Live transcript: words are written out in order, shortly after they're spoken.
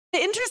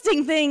The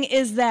interesting thing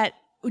is that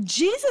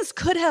Jesus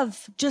could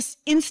have just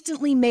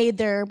instantly made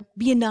there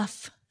be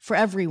enough for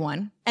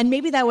everyone, and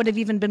maybe that would have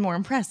even been more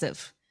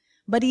impressive.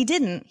 But he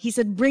didn't. He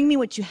said, bring me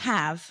what you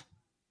have,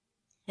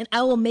 and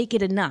I will make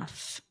it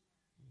enough.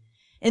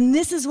 And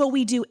this is what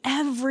we do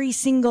every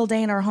single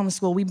day in our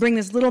homeschool. We bring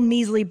this little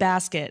measly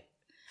basket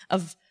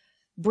of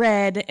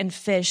bread and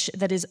fish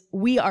that is,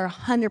 we are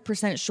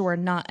 100% sure,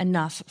 not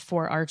enough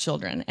for our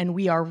children. And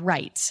we are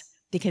right,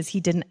 because he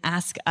didn't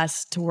ask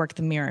us to work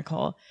the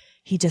miracle.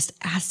 He just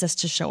asked us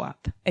to show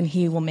up, and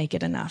he will make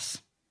it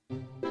enough.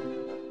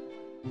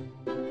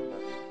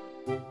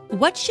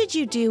 What should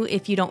you do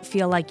if you don't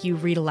feel like you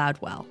read aloud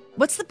well?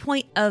 What's the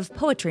point of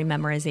poetry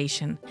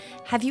memorization?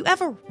 Have you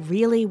ever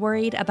really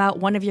worried about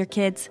one of your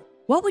kids?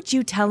 What would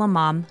you tell a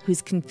mom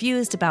who's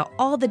confused about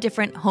all the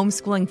different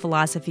homeschooling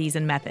philosophies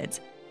and methods?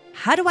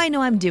 How do I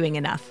know I'm doing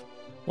enough?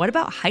 What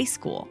about high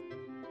school?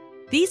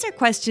 These are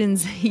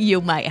questions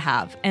you might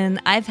have,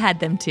 and I've had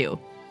them too.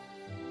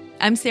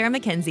 I'm Sarah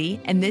Mackenzie,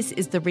 and this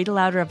is the Read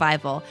Aloud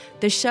Revival,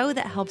 the show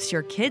that helps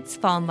your kids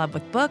fall in love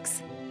with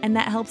books and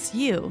that helps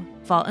you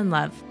fall in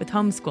love with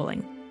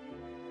homeschooling.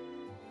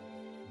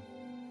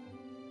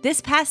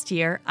 This past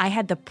year, I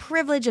had the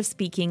privilege of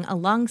speaking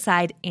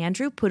alongside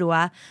Andrew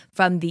Pudewa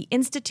from the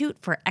Institute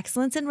for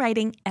Excellence in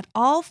Writing at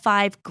all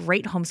 5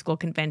 great homeschool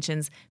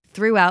conventions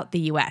throughout the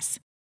U.S.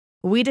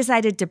 We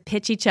decided to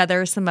pitch each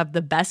other some of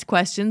the best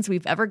questions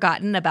we've ever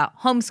gotten about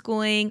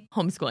homeschooling,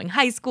 homeschooling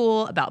high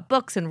school, about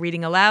books and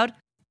reading aloud.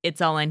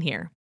 It's all in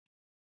here.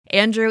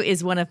 Andrew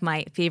is one of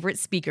my favorite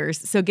speakers,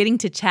 so getting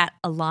to chat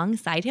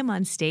alongside him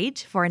on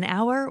stage for an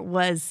hour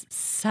was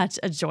such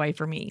a joy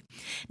for me.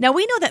 Now,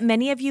 we know that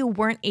many of you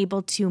weren't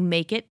able to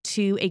make it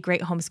to a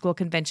great homeschool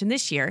convention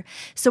this year,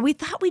 so we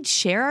thought we'd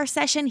share our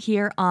session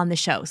here on the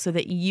show so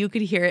that you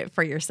could hear it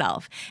for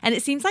yourself. And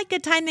it seems like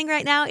good timing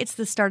right now. It's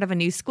the start of a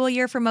new school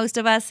year for most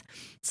of us,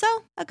 so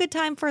a good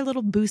time for a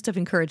little boost of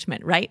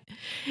encouragement, right?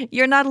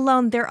 You're not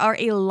alone. There are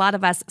a lot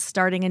of us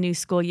starting a new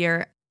school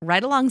year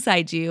right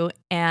alongside you.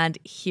 And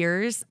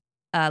here's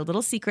a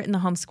little secret in the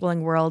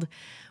homeschooling world.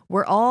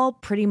 We're all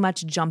pretty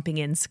much jumping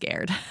in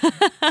scared.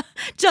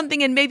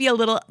 Jumping in maybe a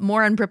little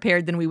more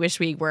unprepared than we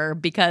wish we were,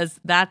 because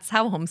that's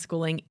how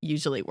homeschooling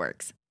usually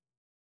works.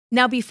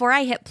 Now, before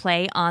I hit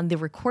play on the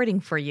recording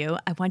for you,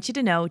 I want you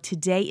to know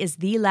today is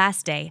the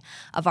last day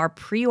of our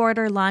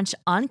pre-order launch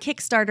on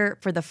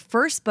Kickstarter for the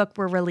first book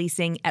we're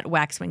releasing at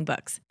Waxwing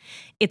Books.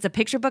 It's a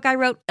picture book I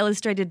wrote,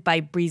 illustrated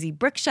by Breezy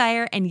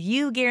Brookshire, and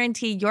you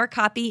guarantee your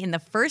copy in the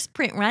first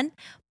print run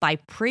by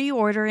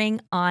pre-ordering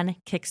on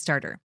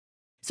Kickstarter.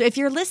 So if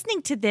you're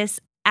listening to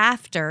this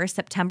after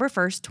September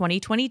 1st,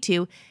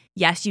 2022,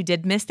 yes, you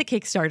did miss the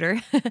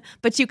Kickstarter,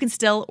 but you can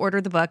still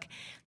order the book.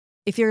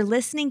 If you're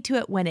listening to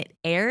it when it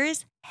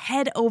airs,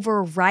 head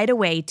over right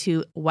away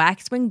to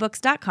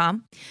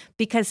waxwingbooks.com,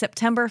 because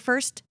September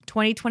 1st,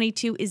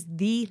 2022 is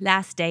the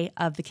last day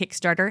of the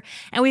Kickstarter.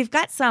 And we've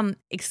got some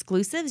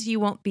exclusives you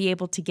won't be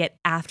able to get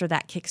after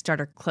that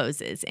Kickstarter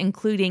closes,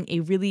 including a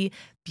really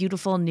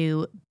beautiful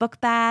new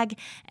book bag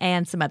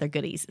and some other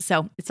goodies.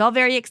 So it's all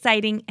very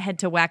exciting. Head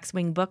to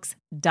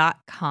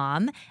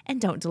waxwingbooks.com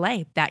and don't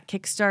delay. That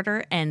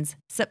Kickstarter ends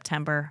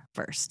September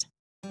 1st.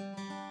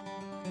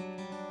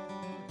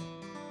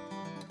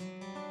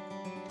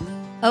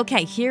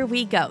 Okay, here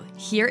we go.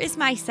 Here is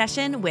my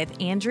session with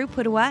Andrew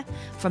Pudewa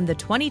from the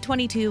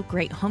 2022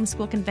 Great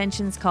Homeschool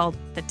Conventions called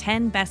The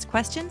 10 Best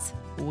Questions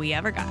We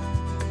Ever Got.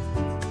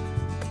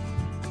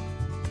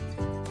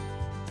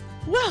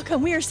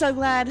 Welcome. We are so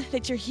glad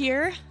that you're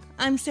here.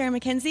 I'm Sarah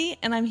Mackenzie,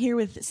 and I'm here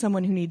with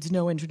someone who needs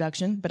no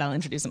introduction, but I'll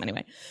introduce him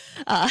anyway.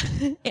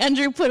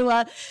 Andrew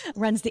Pudewa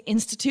runs the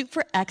Institute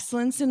for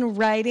Excellence in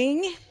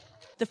Writing.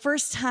 The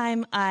first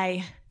time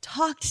I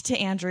talked to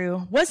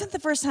Andrew wasn't the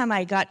first time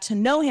I got to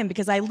know him,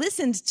 because I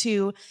listened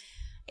to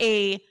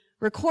a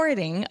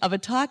recording of a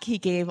talk he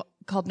gave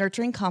called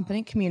Nurturing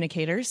Competent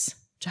Communicators,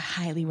 which I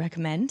highly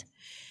recommend.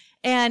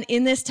 And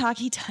in this talk,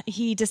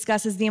 he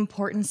discusses the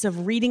importance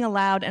of reading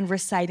aloud and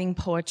reciting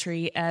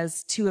poetry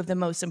as 2 of the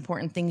most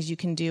important things you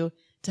can do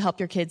to help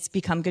your kids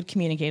become good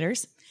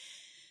communicators.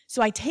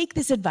 So I take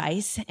this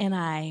advice, and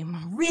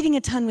I'm reading a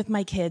ton with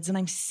my kids, and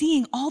I'm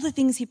seeing all the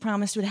things he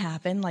promised would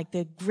happen, like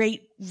the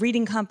great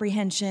reading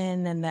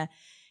comprehension and the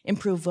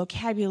improved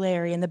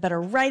vocabulary and the better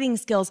writing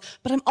skills.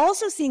 But I'm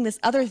also seeing this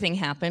other thing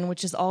happen,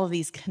 which is all of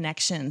these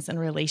connections and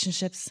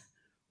relationships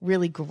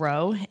really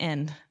grow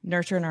and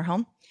nurture in our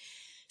home.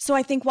 So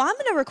I think, well, I'm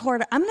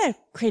going to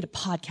create a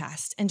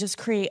podcast and just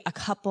create a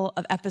couple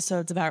of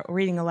episodes about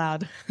reading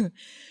aloud.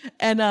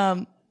 And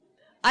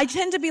I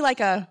tend to be like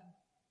a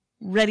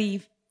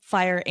ready,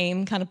 fire,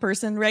 aim kind of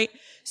person, right?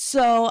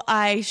 So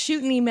I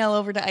shoot an email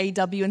over to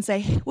IEW and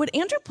say, would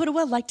Andrew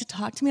Pudewa like to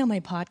talk to me on my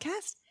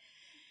podcast?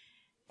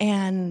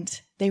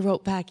 And they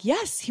wrote back,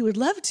 yes, he would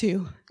love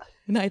to.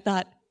 And I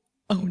thought,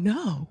 oh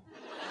no.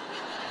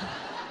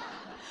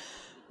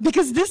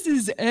 Because this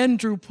is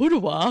Andrew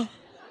Pudewa.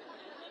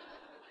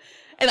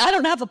 And I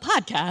don't have a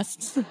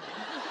podcast.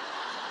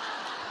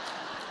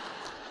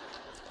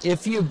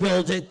 If you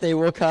build it, they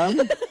will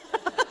come.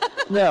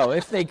 No,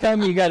 if they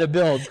come, you got to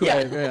build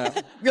quick.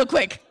 Yeah. Real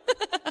quick.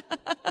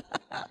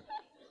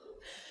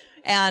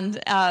 And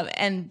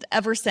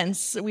ever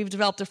since, we've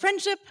developed a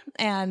friendship,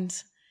 and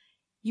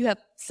you have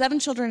 7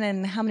 children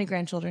and how many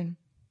grandchildren?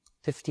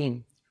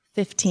 15.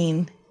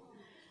 15.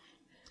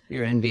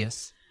 You're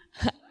envious.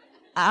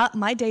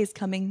 My day's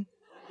coming.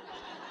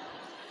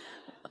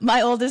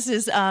 My oldest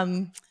is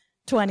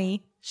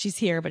 20. She's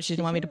here, but she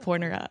didn't want me to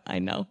point her out. I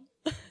know.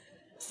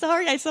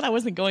 Sorry, I said I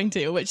wasn't going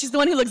to, but she's the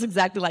one who looks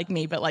exactly like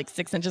me, but like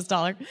 6 inches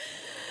taller.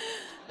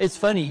 It's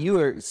funny, you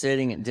were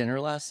sitting at dinner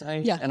last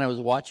night, and I was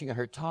watching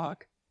her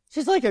talk.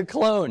 She's like a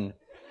clone.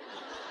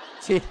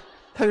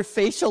 Her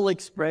facial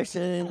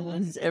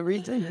expressions,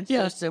 everything is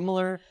so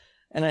similar.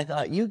 And I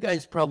thought, you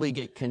guys probably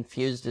get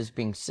confused as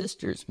being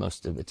sisters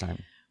most of the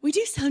time. We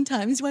do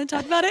sometimes. You want to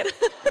talk about it?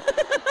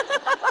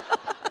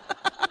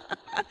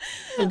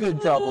 It's a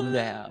good problem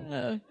to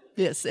have.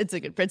 Yes, it's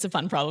a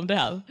fun problem to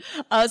have.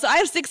 So I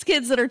have 6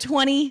 kids that are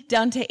 20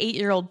 down to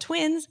 8-year-old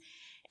twins.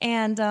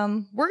 And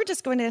we're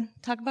just going to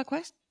talk about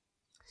questions.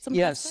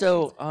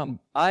 So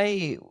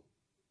I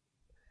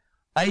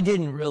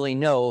didn't really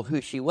know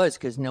who she was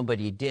because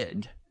nobody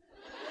did.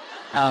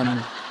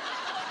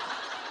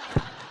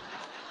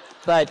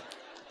 But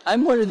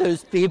I'm one of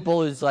those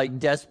people who's like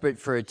desperate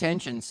for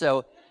attention.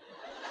 So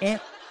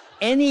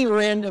any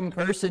random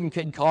person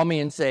could call me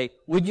and say,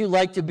 would you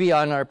like to be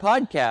on our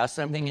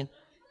podcast? I'm thinking,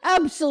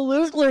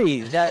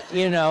 absolutely.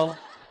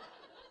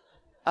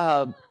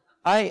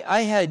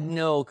 I had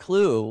no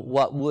clue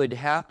what would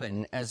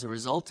happen as a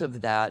result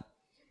of that.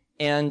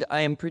 And I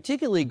am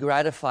particularly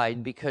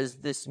gratified because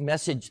this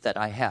message that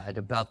I had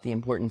about the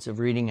importance of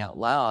reading out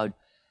loud,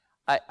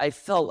 I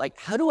felt like,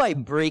 how do I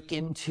break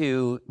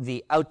into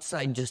the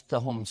outside just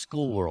the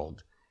homeschool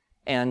world?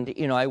 And,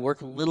 I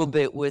work a little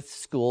bit with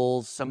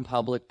schools, some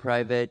public,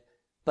 private,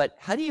 but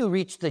how do you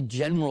reach the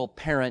general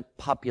parent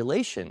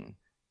population?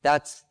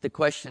 That's the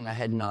question I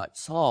had not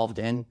solved.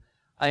 And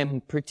I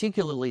am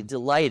particularly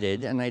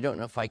delighted, and I don't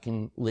know if I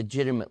can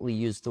legitimately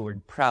use the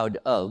word proud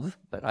of,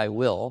 but I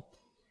will,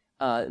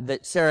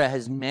 that Sarah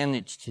has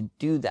managed to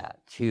do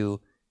that,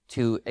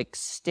 to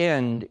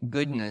extend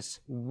goodness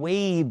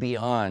way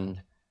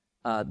beyond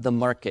the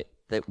market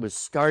that was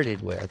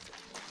started with.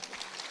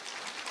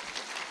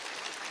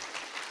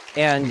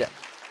 And,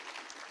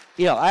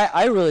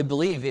 I really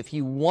believe if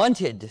you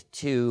wanted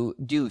to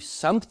do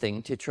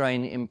something to try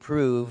and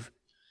improve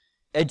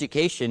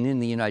education in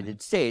the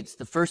United States,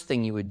 the first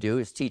thing you would do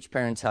is teach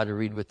parents how to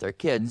read with their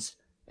kids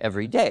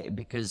every day,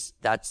 because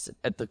that's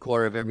at the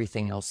core of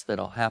everything else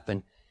that'll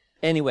happen.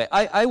 Anyway,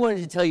 I wanted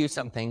to tell you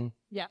something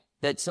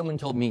that someone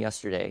told me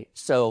yesterday.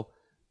 So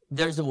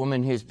there's a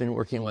woman who's been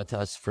working with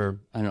us for,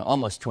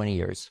 almost 20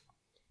 years.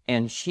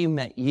 And she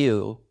met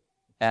you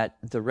at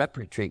the rep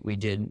retreat we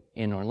did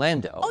in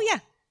Orlando. Oh, yeah.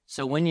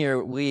 So one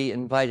year we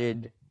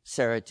invited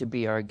Sarah to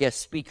be our guest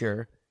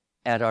speaker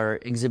at our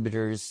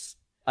exhibitors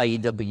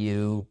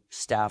IEW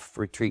staff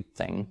retreat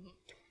thing.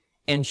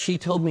 And she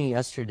told me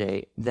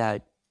yesterday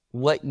that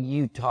what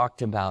you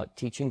talked about,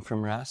 teaching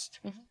from rest,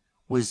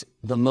 was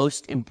the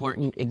most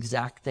important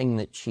exact thing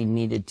that she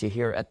needed to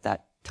hear at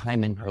that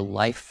time in her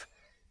life,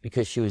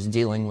 because she was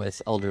dealing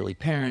with elderly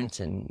parents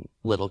and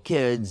little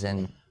kids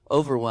and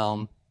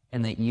overwhelm,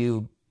 and that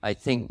you, I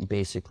think,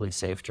 basically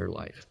saved her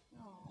life.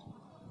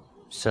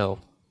 So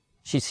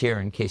she's here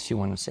in case you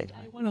want to say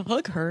hi. I want to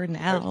hug her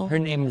now. Her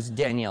name is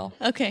Danielle.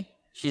 Okay.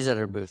 She's at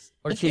her booth.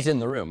 Or she's in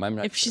the room. I'm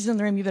not If she's in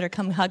the room, you better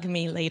come hug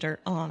me later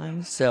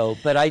on. So,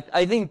 but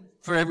I think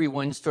for every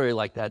one story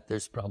like that,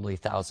 there's probably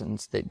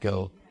thousands that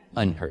go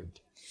unheard.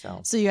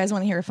 So you guys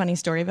want to hear a funny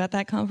story about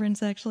that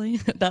conference, actually?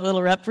 That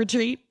little rep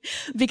retreat?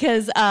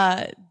 Because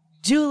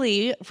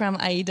Julie from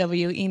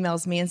IEW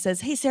emails me and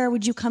says, hey, Sarah,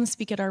 would you come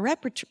speak at our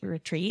rep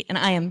retreat?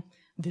 And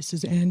this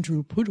is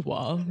Andrew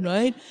Pudewa,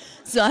 right?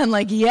 So I'm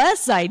like,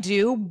 yes, I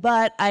do.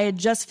 But I had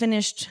just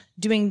finished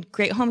doing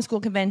great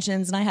homeschool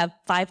conventions, and I have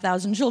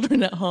 5,000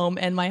 children at home,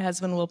 and my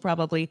husband will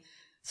probably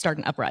start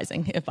an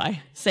uprising if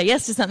I say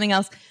yes to something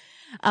else.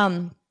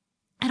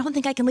 I don't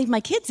think I can leave my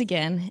kids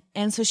again.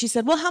 And so she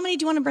said, well, how many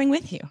do you want to bring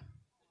with you?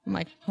 I'm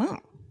like,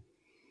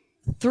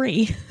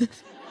 3.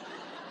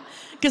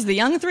 Because the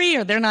young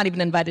 3, they're not even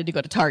invited to go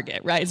to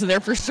Target, right? So they're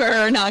for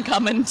sure not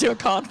coming to a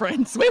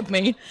conference with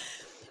me.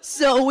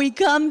 So we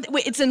come,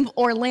 it's in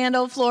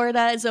Orlando,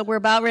 Florida, so we're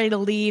about ready to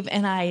leave,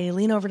 and I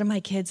lean over to my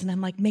kids, and I'm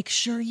like, make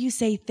sure you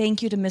say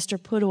thank you to Mr.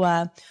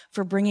 Pudewa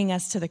for bringing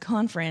us to the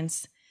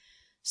conference.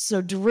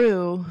 So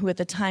Drew, who at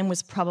the time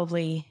was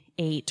probably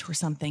 8 or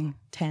something,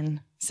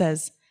 10,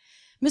 says,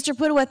 Mr.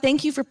 Pudewa,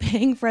 thank you for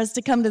paying for us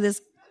to come to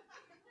this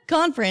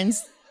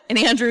conference. And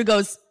Andrew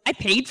goes, I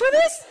paid for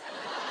this?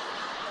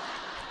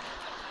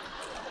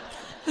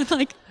 I'm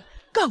like,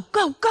 go,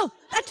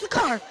 that's the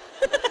car.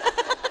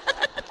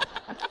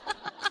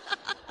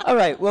 all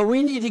right, well,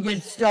 we need to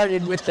get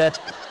started with the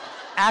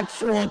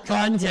actual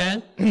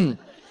content.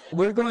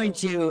 We're going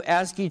to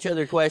ask each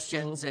other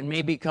questions and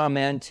maybe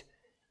comment,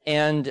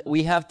 and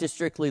we have to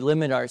strictly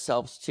limit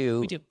ourselves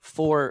to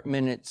 4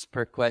 minutes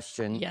per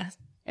question. Yes.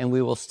 And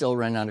we will still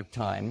run out of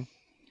time.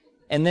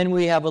 And then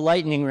we have a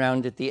lightning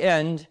round at the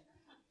end,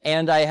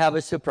 and I have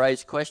a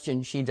surprise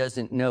question she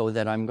doesn't know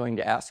that I'm going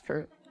to ask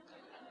her.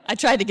 I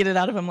tried to get it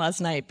out of him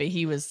last night, but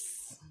he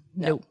was,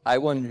 nope. I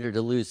wanted her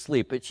to lose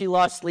sleep, but she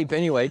lost sleep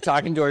anyway,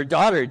 talking to her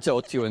daughter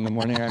till 2 a.m,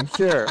 I'm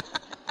sure.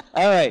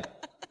 All right.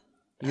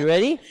 You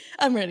ready?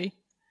 I'm ready.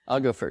 I'll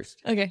go first.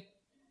 Okay.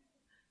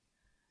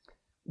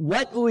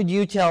 What would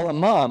you tell a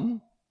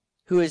mom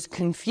who is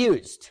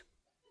confused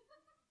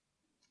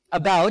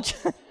about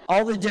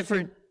all the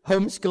different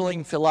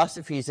homeschooling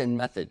philosophies and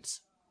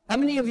methods? How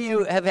many of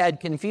you have had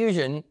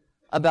confusion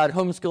about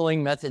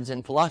homeschooling methods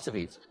and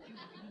philosophies?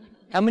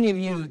 How many of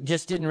you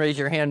just didn't raise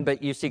your hand,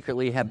 but you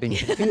secretly have been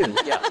confused?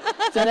 Yeah.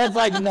 So that's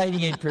like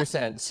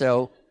 98%.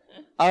 So,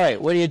 all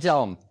right, what do you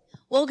tell them?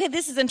 Well, okay,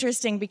 this is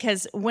interesting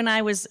because when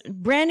I was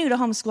brand new to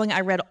homeschooling,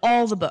 I read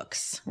all the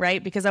books,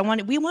 right? Because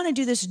we want to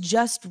do this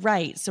just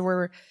right. So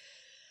we're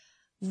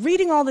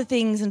reading all the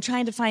things and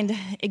trying to find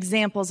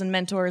examples and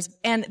mentors.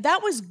 And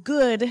that was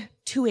good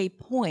to a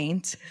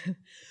point.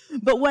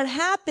 But what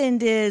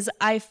happened is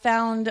I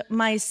found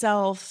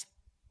myself,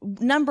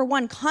 number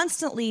one,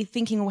 constantly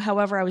thinking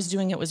however I was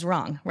doing it was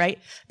wrong, right?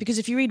 Because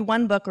if you read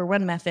one book or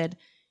one method,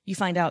 you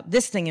find out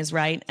this thing is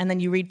right. And then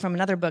you read from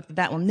another book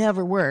that will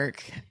never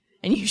work.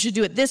 And you should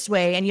do it this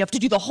way, and you have to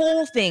do the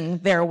whole thing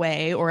their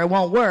way, or it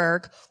won't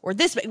work, or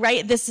this way,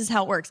 right? This is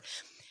how it works.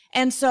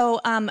 And so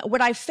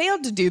what I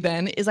failed to do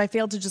then is I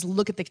failed to just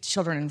look at the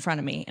children in front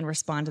of me and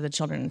respond to the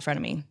children in front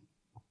of me.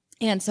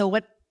 And so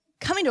what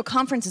coming to a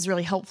conference is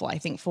really helpful, I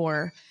think,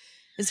 for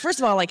is, first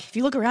of all, like, if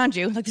you look around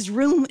you, like, this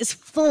room is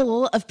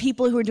full of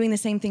people who are doing the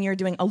same thing you're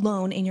doing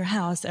alone in your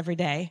house every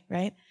day,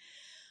 right?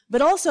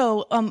 But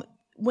also,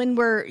 when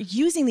we're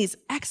using these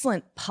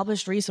excellent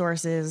published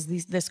resources,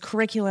 this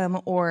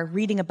curriculum or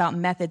reading about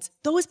methods,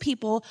 those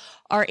people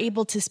are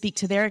able to speak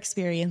to their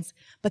experience,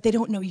 but they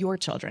don't know your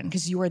children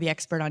because you are the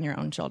expert on your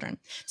own children.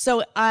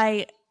 So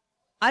I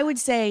would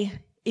say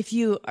if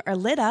you are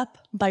lit up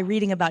by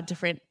reading about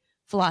different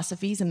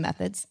philosophies and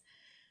methods,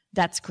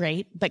 that's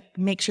great, but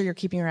make sure you're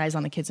keeping your eyes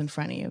on the kids in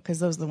front of you because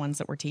those are the ones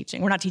that we're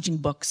teaching. We're not teaching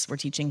books, we're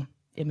teaching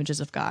images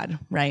of God,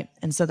 right?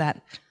 And so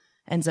that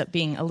ends up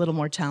being a little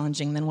more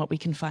challenging than what we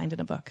can find in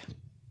a book.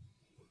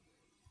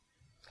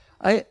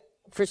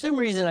 For some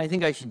reason, I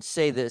think I should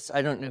say this.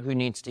 I don't know who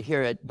needs to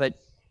hear it, but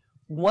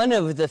one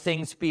of the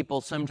things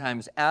people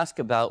sometimes ask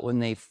about when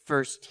they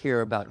first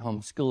hear about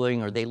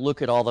homeschooling or they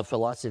look at all the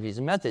philosophies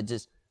and methods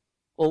is,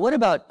 well, what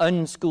about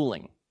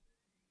unschooling?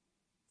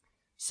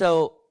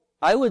 So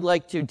I would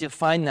like to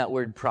define that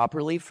word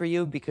properly for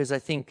you because I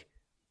think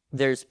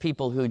there's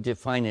people who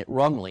define it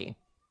wrongly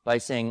by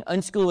saying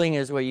unschooling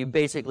is where you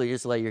basically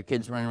just let your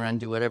kids run around and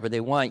do whatever they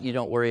want. You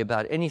don't worry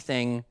about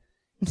anything.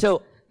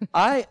 So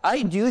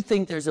I do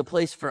think there's a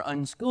place for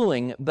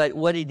unschooling, but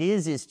what it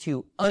is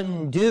to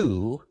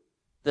undo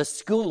the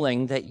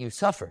schooling that you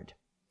suffered.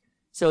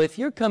 So if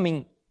you're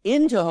coming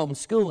into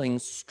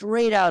homeschooling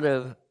straight out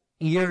of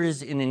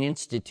years in an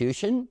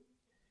institution,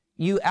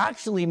 you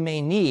actually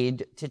may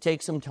need to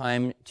take some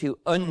time to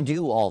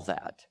undo all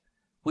that,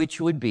 which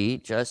would be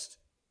just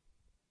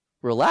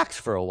relax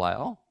for a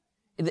while.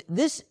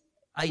 This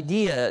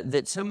idea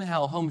that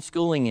somehow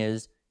homeschooling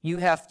is you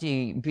have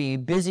to be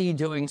busy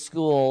doing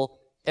school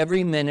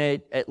every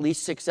minute, at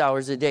least 6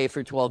 hours a day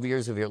for 12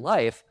 years of your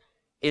life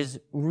is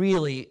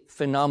really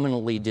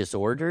phenomenally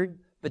disordered,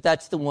 but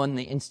that's the one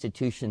the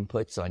institution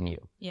puts on you.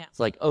 Yeah.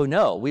 It's like, oh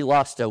no, we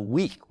lost a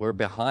week, we're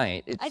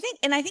behind. I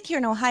think here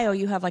in Ohio,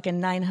 you have like a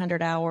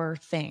 900-hour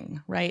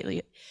thing,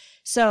 right?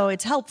 So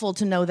it's helpful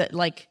to know that,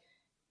 like,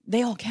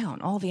 they all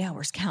count. All the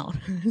hours count.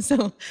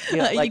 So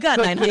like you got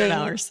cooking, 900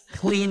 hours.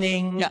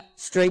 Cleaning,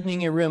 straightening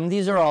your room.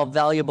 These are all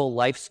valuable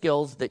life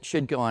skills that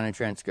should go on a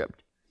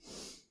transcript.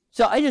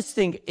 So I just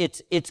think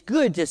it's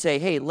good to say,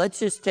 hey, let's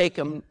just take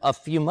a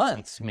few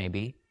months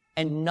maybe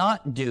and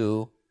not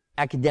do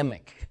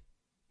academic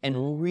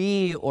and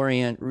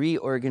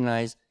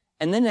reorganize.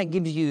 And then that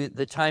gives you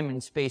the time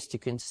and space to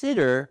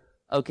consider,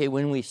 okay,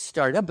 when we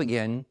start up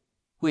again,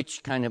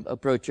 which kind of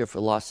approach or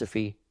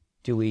philosophy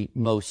do we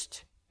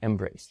most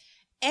embrace?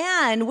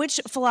 And which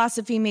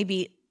philosophy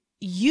maybe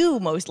you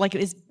most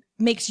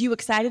makes you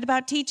excited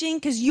about teaching,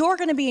 because you're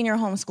going to be in your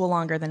homeschool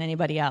longer than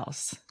anybody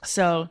else.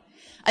 So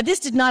this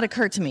did not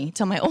occur to me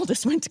till my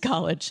oldest went to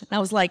college. And I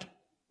was like,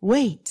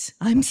 wait,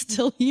 I'm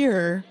still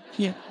here.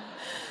 Yeah.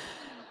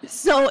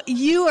 So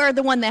you are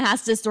the one that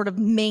has to sort of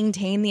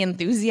maintain the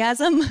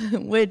enthusiasm,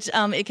 which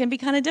it can be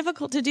kind of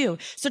difficult to do.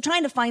 So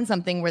trying to find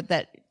something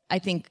that I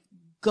think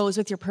goes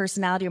with your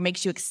personality or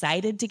makes you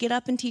excited to get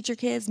up and teach your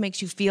kids,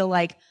 makes you feel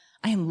like,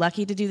 I am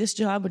lucky to do this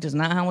job, which is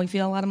not how we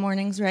feel a lot of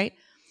mornings, right?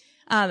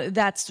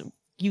 That's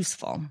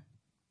useful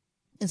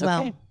as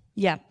well.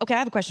 Yeah. Okay, I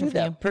have a question for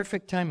you.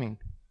 Perfect timing.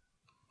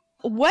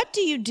 What do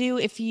you do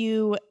if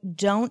you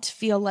don't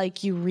feel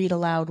like you read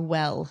aloud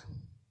well?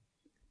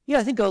 Yeah,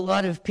 I think a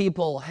lot of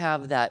people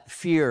have that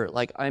fear,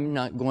 like, I'm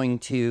not going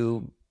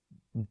to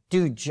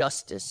do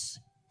justice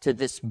to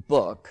this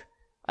book.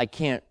 I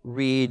can't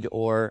read,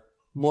 or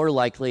more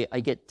likely, I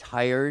get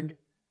tired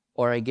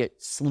or I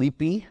get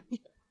sleepy.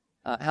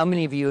 How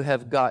many of you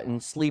have gotten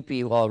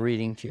sleepy while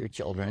reading to your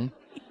children?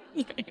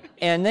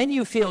 And then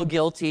you feel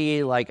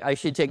guilty, like I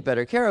should take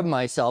better care of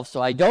myself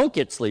so I don't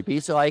get sleepy,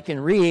 so I can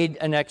read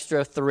an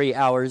extra 3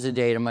 hours a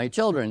day to my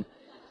children.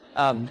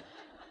 And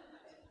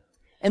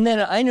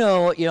then I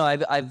know,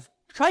 I've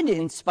tried to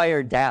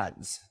inspire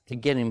dads to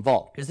get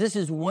involved, because this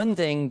is one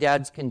thing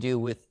dads can do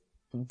with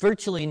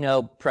virtually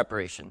no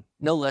preparation,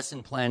 no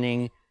lesson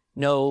planning,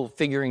 no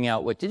figuring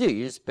out what to do.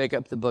 You just pick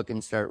up the book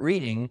and start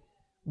reading.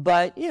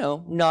 But,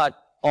 not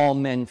all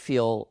men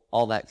feel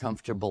all that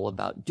comfortable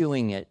about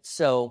doing it.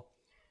 So,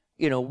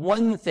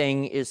 one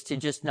thing is to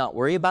just not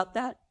worry about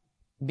that,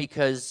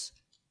 because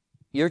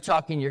you're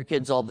talking to your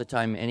kids all the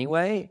time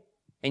anyway,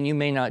 and you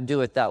may not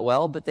do it that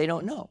well, but they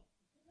don't know.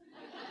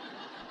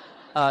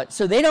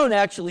 So they don't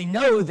actually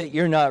know that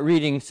you're not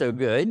reading so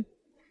good.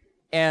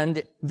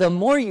 And the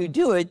more you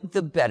do it,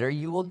 the better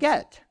you will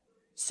get.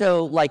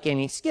 So like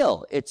any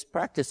skill, it's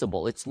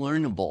practicable, it's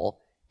learnable,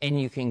 and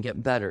you can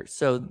get better.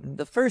 So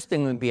the first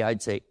thing would be,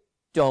 I'd say,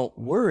 don't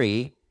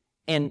worry.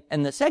 And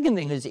the second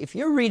thing is, if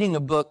you're reading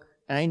a book,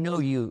 and I know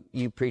you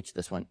preach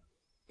this one,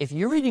 if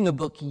you're reading a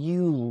book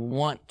you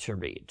want to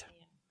read,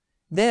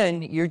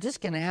 then you're just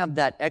going to have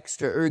that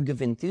extra erg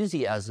of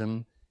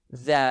enthusiasm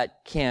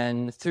that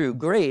can, through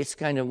grace,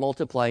 kind of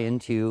multiply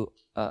into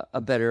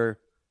a better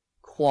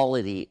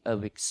quality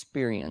of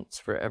experience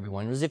for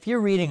everyone. Because if you're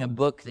reading a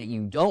book that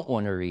you don't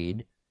want to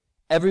read,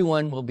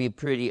 everyone will be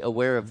pretty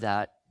aware of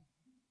that,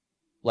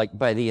 like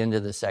by the end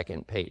of the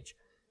second page.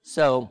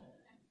 So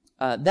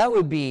that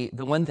would be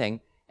the one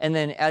thing. And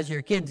then as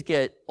your kids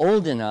get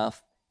old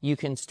enough, you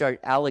can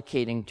start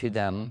allocating to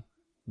them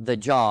the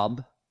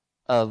job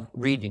of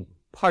reading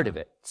part of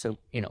it. So,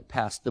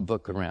 pass the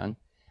book around.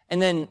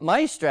 And then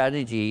my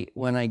strategy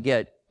when I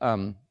get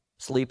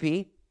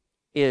sleepy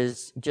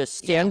is just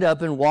stand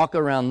up and walk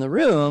around the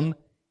room,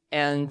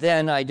 and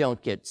then I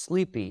don't get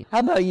sleepy. How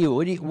about you?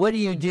 What do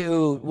you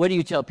do? What do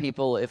you tell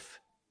people if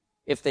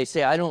they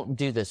say, I don't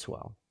do this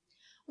well?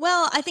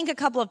 Well, I think a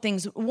couple of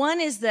things. One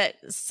is that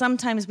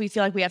sometimes we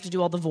feel like we have to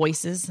do all the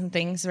voices and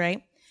things,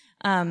 right?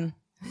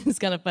 It's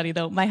kind of funny,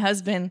 though. My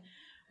husband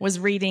was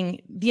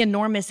reading The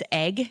Enormous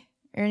Egg.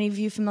 Are any of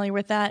you familiar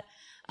with that?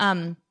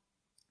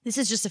 This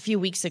is just a few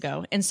weeks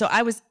ago. And so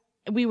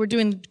we were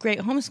doing great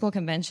homeschool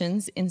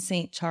conventions in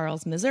St.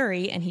 Charles,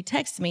 Missouri, and he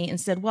texted me and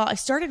said, well, I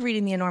started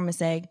reading The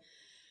Enormous Egg,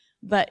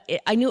 but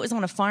I knew it was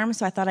on a farm,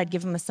 so I thought I'd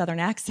give him a Southern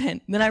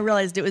accent. Then I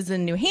realized it was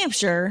in New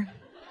Hampshire,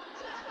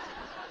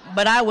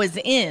 but I was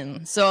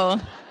in,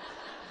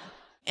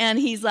 and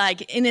he's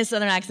like, in his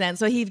Southern accent.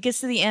 So he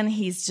gets to the end,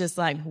 he's just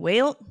like,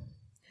 well,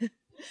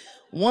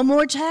 one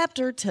more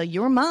chapter till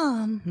your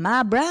mom,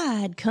 my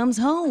bride, comes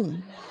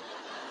home.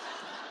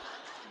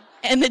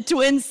 And the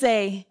twins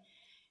say,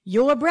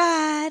 your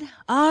bride,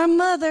 our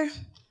mother.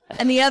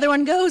 And the other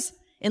one goes,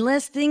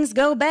 unless things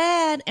go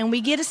bad and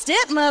we get a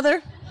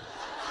stepmother.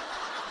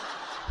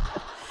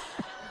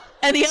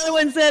 And the other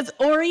one says,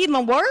 or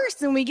even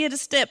worse, and we get a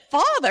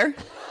stepfather.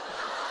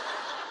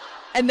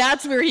 And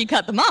that's where he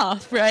cut them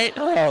off, right?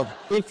 Oh,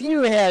 if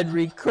you had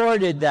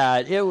recorded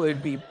that, it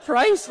would be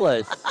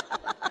priceless.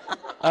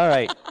 All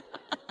right.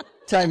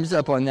 Time's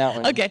up on that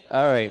one. Okay.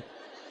 All right.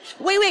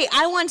 Wait.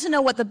 I want to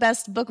know what the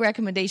best book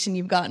recommendation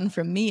you've gotten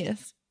from me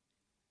is.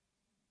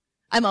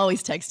 I'm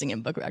always texting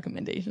him book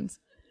recommendations.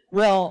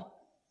 Well,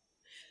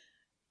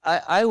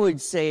 I would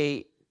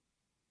say,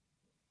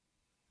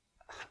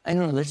 I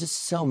don't know, there's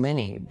just so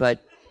many,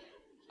 but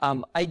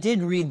I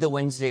did read The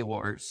Wednesday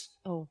Wars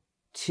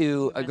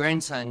to a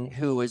grandson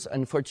who was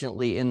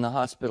unfortunately in the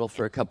hospital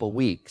for a couple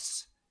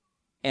weeks.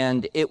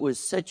 And it was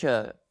such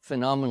a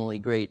phenomenally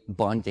great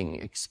bonding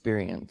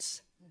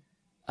experience.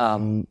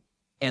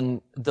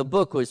 And the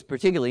book was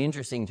particularly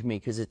interesting to me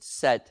because it's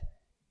set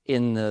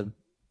in the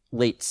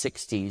late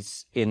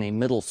 60s in a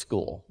middle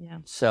school. Yeah.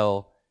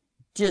 So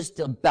just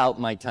about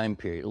my time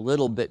period, a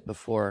little bit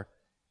before.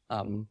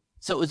 So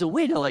it was a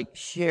way to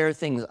share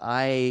things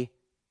I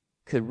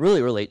could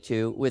really relate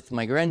to with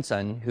my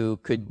grandson, who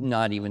could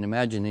not even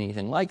imagine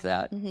anything like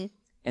that. Mm-hmm.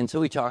 And so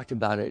we talked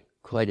about it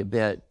quite a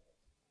bit.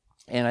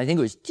 And I think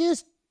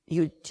he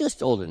was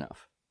just old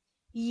enough.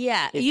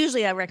 Yeah.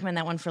 Usually I recommend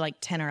that one for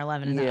 10 or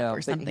 11 and up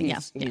or something.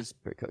 He's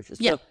precocious.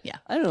 Yeah. So,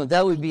 I don't know.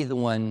 That would be the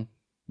one.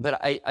 But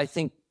I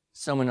think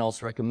someone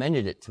else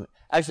recommended it to me.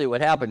 Actually,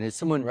 what happened is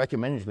someone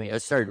recommended it to me. I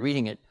started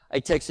reading it. I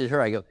texted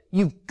her. I go,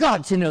 you've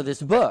got to know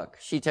this book.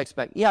 She texts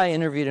back, yeah, I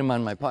interviewed him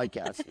on my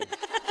podcast.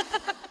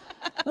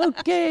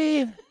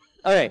 Okay.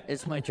 All right.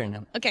 It's my turn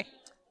now. Okay.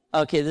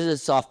 Okay. This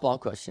is a softball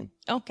question.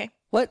 Okay.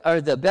 What are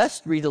the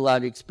best read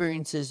aloud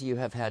experiences you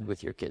have had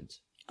with your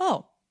kids?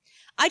 Oh,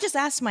 I just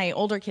asked my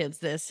older kids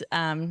this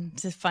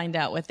to find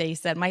out what they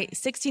said. My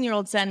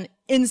 16-year-old son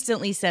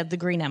instantly said The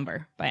Green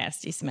Ember by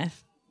S.D.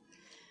 Smith.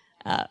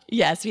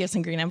 Yes, we have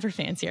some Green Ember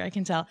fans here, I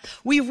can tell.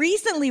 We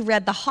recently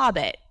read The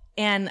Hobbit,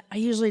 and I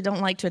usually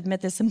don't like to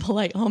admit this in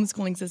polite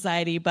homeschooling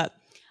society, but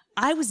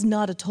I was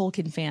not a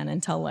Tolkien fan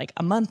until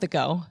a month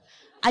ago.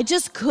 I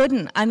just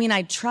couldn't. I mean,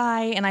 I'd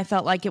try, and I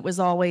felt like it was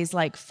always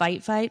like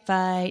fight, fight,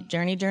 fight,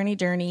 journey, journey,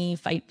 journey,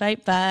 fight,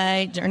 fight,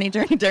 fight, journey,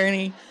 journey,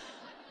 journey.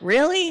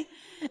 Really?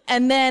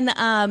 And then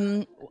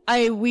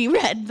we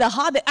read The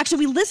Hobbit.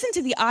 Actually, we listened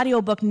to the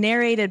audiobook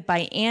narrated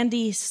by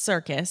Andy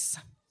Serkis,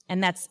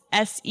 and that's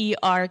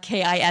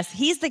Serkis.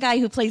 He's the guy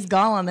who plays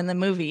Gollum in the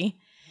movie.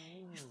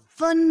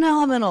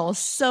 Phenomenal.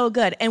 So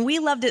good. And we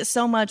loved it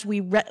so much.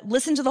 We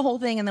listened to the whole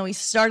thing, and then we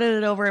started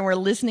it over, and we're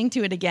listening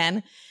to it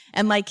again.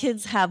 And my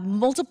kids have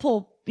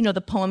multiple, the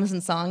poems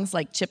and songs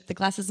like chip the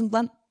glasses and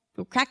blunt,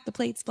 crack the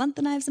plates, blunt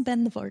the knives and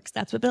bend the forks.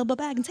 That's what Bilbo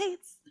Baggins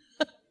hates.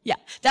 Yeah,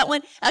 that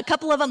one. A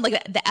couple of them,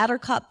 like the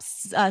Attercop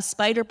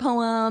spider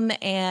poem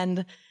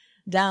and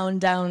Down,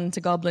 Down to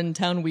Goblin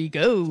Town We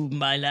Go,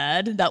 my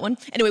lad. That one.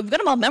 Anyway, we've got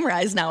them all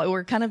memorized now.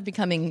 We're kind of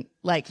becoming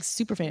like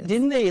super fans.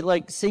 Didn't they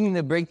like sing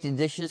the Break the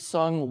Dishes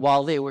song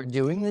while they were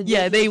doing the dishes?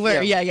 Yeah, they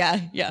were.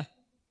 Yeah.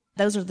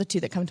 Those are the two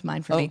that come to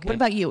mind for me. What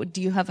about you?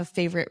 Do you have a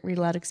favorite read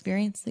aloud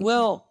experience?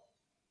 Well,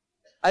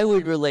 I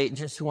would relate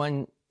just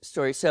one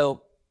story.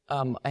 So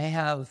I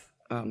have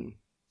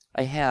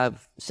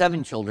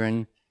 7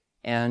 children,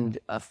 and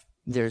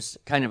there's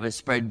kind of a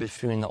spread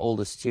between the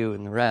oldest 2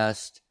 and the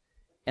rest.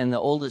 And the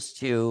oldest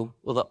 2,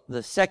 well,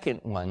 the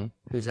second one,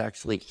 who's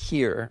actually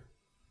here.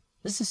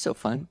 This is so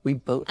fun. We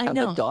both have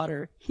a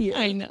daughter here.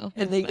 I know.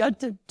 And they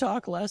got to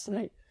talk last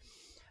night.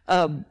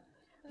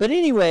 But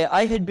anyway,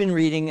 I had been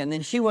reading, and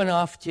then she went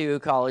off to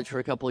college for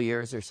a couple of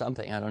years or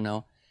something. I don't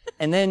know.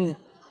 And then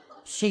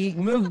she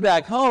moved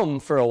back home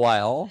for a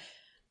while.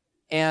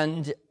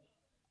 And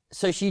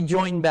so she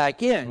joined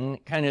back in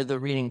kind of the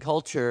reading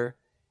culture.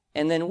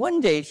 And then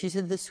one day she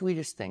said the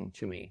sweetest thing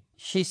to me.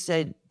 She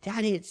said,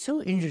 Daddy, it's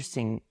so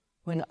interesting.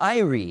 When I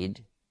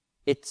read,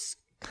 it's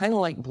kind of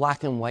like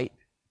black and white.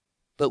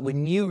 But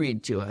when you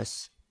read to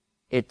us,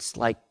 it's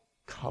like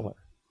color.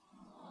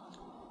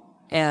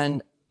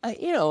 And I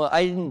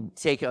didn't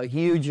take a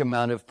huge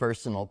amount of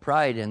personal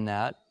pride in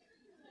that,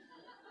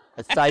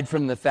 aside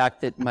from the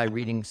fact that my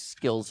reading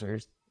skills are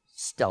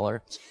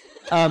stellar.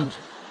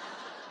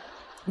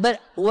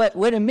 But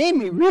what it made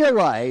me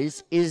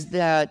realize is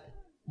that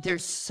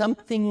there's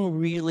something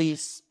really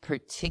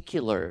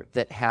particular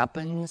that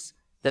happens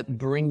that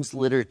brings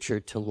literature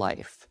to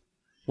life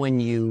when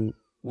you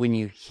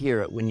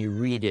hear it, when you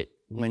read it,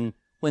 when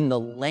the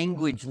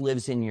language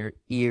lives in your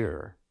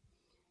ear.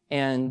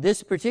 And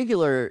this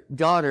particular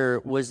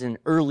daughter was an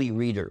early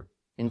reader.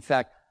 In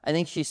fact, I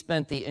think she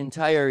spent the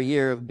entire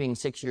year of being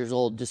 6 years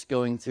old just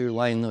going through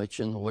Lion, the Witch,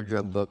 and the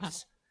Wardrobe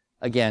books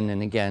again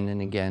and again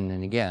and again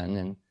and again.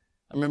 And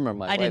I remember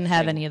my wife didn't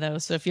have any of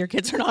those, so if your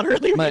kids are not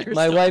early readers.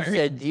 My wife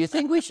said, do you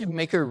think we should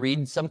make her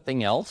read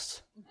something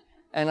else?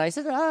 And I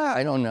said,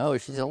 I don't know.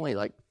 She's only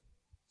like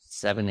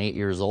 7, 8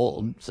 years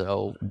old,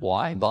 so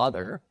why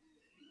bother?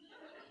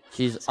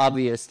 She's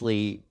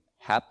obviously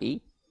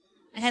happy.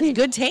 It has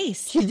good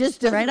taste. She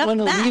just doesn't want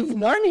to leave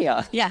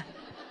Narnia. Yeah.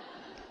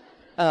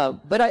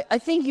 But I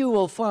think you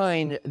will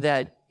find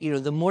that,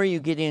 the more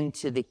you get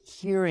into the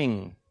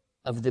hearing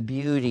of the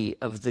beauty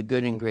of the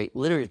good and great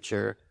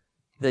literature,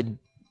 the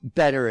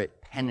better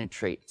it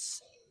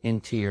penetrates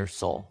into your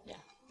soul.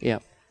 Yeah.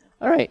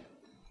 All right.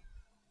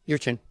 Your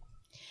turn.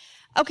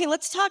 Okay,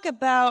 let's talk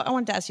about, I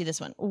wanted to ask you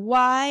this one.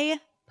 Why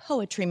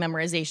poetry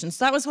memorization?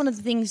 So that was one of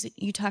the things that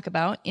you talk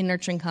about in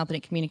Nurturing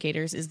Competent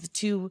Communicators, is the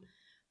 2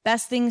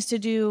 best things to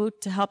do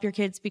to help your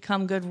kids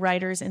become good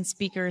writers and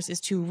speakers is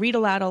to read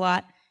aloud a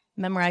lot,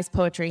 memorize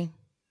poetry.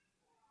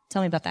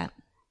 Tell me about that.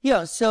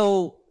 Yeah,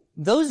 so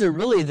those are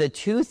really the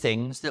 2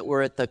 things that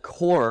were at the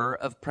core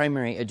of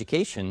primary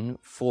education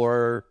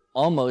for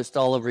almost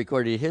all of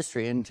recorded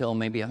history until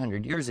maybe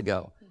 100 years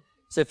ago.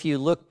 So if you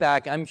look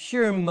back, I'm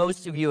sure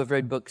most of you have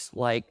read books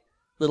like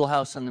Little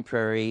House on the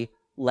Prairie,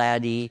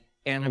 Laddie,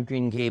 Anne of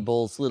Green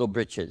Gables, Little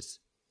Breeches.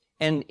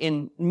 And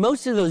in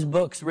most of those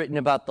books written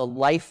about the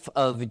life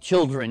of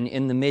children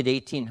in the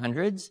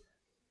mid-1800s,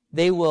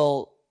 they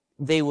will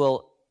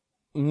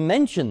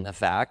mention the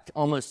fact,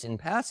 almost in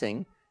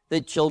passing,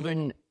 that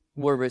children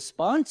were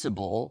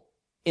responsible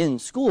in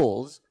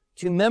schools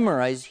to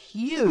memorize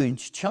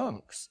huge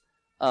chunks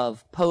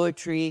of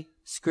poetry,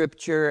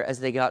 scripture as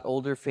they got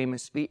older,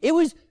 famous speech. It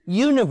was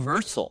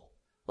universal.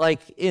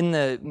 Like in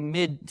the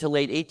mid to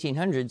late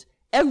 1800s,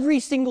 every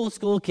single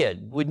school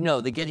kid would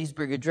know the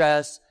Gettysburg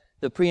Address,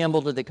 the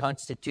preamble to the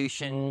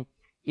Constitution,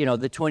 the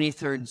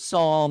 23rd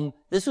Psalm.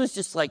 This was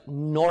just like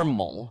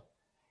normal.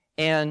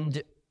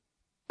 And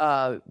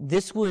so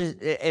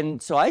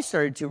I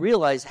started to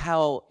realize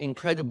how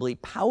incredibly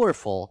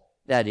powerful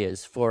that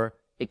is for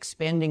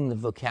expanding the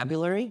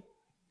vocabulary,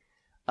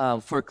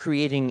 for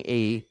creating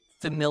a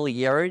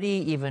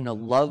familiarity, even a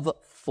love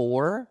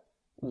for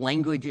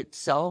language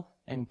itself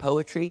and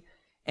poetry.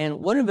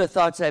 And one of the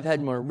thoughts I've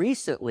had more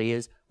recently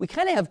is we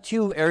kind of have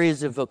 2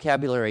 areas of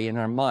vocabulary in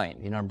our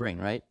mind, in our brain,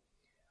 right?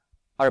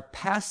 Our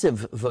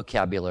passive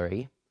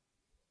vocabulary,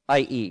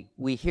 i.e.,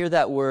 we hear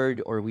that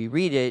word or we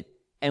read it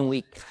and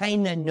we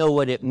kind of know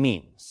what it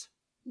means.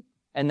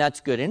 And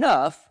that's good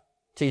enough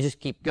to just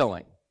keep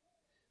going.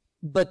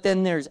 But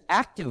then there's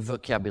active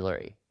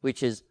vocabulary,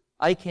 which is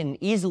I can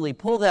easily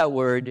pull that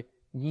word,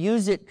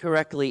 use it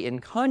correctly in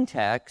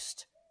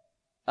context,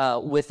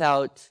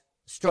 without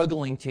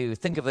struggling to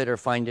think of it or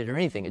find it or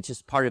anything. It's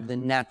just part of the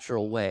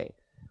natural way.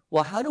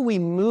 Well, how do we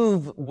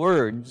move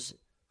words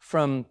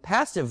from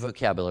passive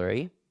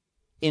vocabulary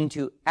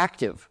into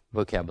active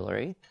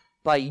vocabulary?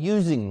 By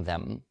using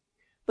them.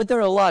 But there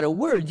are a lot of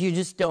words you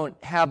just don't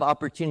have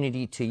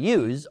opportunity to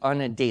use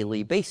on a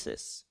daily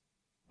basis,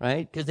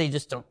 right? Because they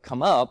just don't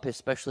come up,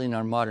 especially in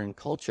our modern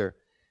culture.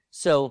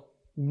 So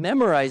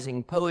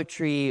memorizing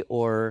poetry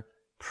or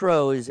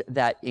prose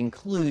that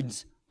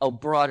includes a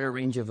broader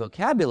range of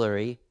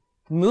vocabulary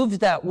moves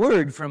that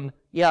word from,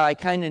 yeah, I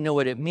kind of know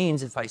what it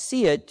means if I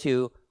see it,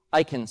 to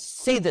I can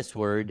say this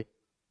word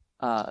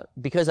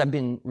because I've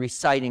been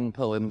reciting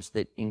poems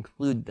that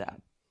include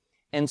that.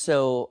 And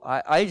so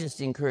I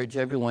just encourage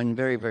everyone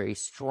very, very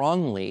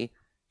strongly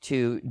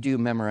to do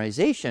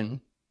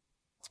memorization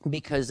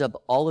because of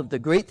all of the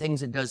great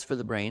things it does for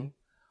the brain,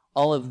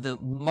 all of the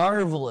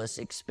marvelous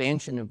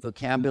expansion of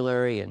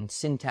vocabulary and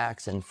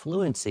syntax and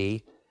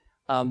fluency,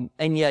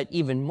 and yet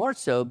even more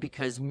so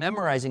because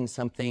memorizing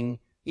something,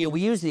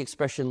 we use the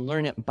expression,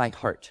 learn it by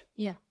heart.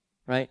 Yeah.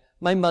 Right?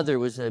 My mother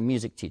was a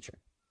music teacher,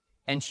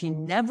 and she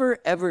never,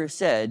 ever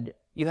said,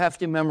 you have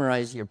to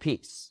memorize your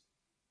piece.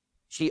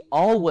 She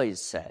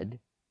always said,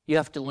 you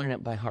have to learn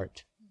it by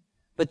heart.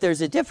 But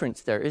there's a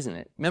difference there, isn't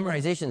it?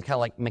 Memorization is kind of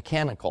like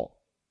mechanical.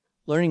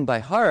 Learning by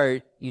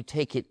heart, you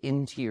take it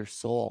into your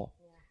soul.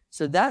 Yeah.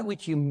 So that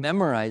which you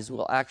memorize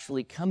will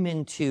actually come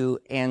into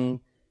and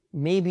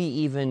maybe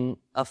even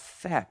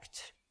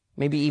affect,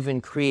 maybe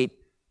even create,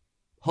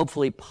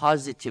 hopefully,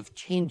 positive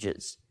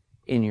changes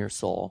in your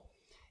soul.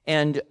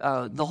 And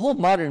the whole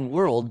modern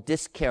world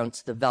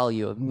discounts the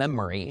value of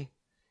memory.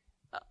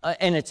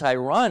 And it's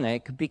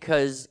ironic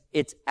because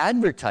it's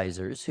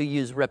advertisers who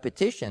use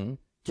repetition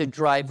to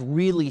drive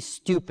really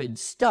stupid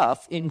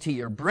stuff into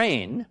your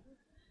brain,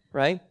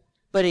 right?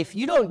 But if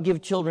you don't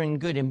give children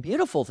good and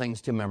beautiful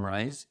things to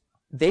memorize,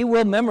 they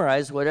will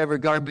memorize whatever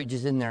garbage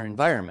is in their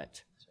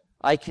environment.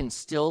 I can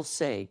still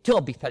say,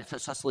 2 beef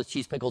patties, sausage,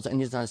 cheese, pickles,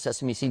 onions on a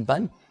sesame seed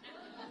bun.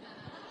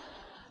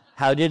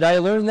 How did I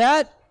learn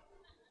that?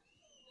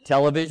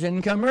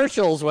 Television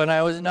commercials when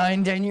I was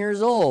 9, 10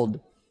 years old.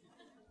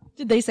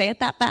 Did they say it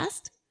that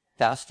fast?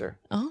 Faster.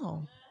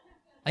 Oh.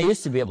 I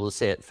used to be able to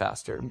say it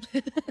faster.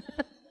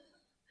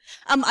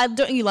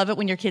 Don't you love it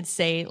when your kids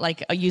say,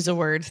 like, use a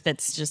word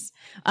that's just,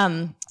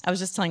 I was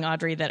just telling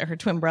Audrey that her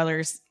twin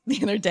brothers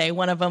the other day,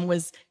 one of them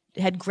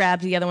had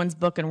grabbed the other one's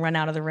book and run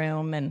out of the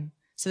room, and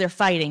so they're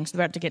fighting, so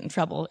they're about to get in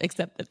trouble,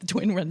 except that the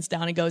twin runs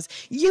down and goes,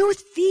 you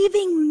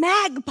thieving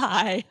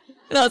magpie.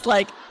 And I was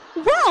like,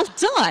 well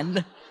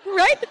done,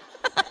 right?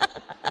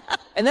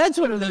 And that's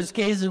one of those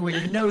cases where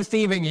you know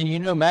thieving and you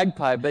know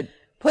magpie, but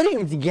putting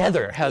them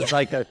together has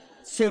like a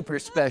super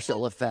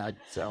special effect.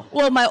 So,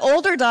 well, my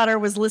older daughter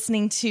was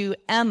listening to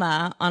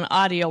Emma on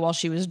audio while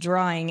she was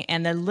drawing,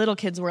 and the little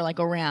kids were like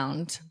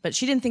around, but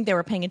she didn't think they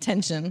were paying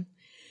attention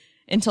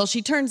until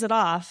she turns it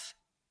off,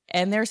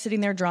 and they're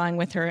sitting there drawing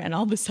with her, and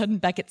all of a sudden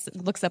Beckett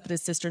looks up at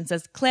his sister and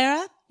says,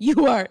 Clara,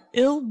 you are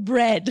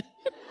ill-bred.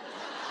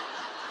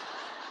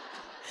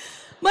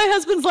 My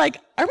husband's like,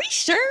 are we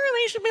sure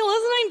they should be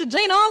listening to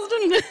Jane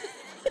Austen?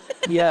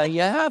 Yeah,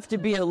 you have to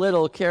be a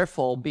little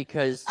careful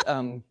because,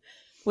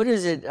 what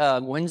is it,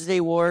 Wednesday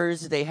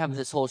Wars, they have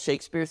this whole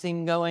Shakespeare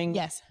thing going.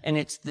 Yes. And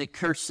it's the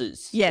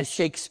curses. Yes. The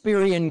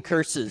Shakespearean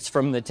curses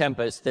from The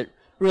Tempest that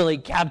really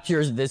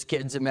captures this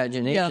kid's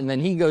imagination. Yeah. And then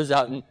he goes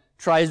out and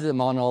tries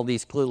them on all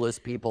these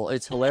clueless people.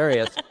 It's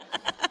hilarious.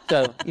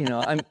 So,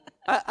 I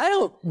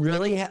don't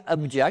really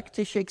object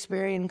to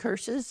Shakespearean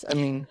curses. I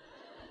mean,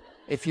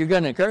 if you're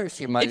going to curse,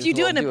 you might if you as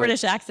well do it in a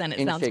British accent,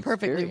 it sounds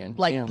perfectly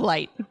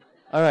polite.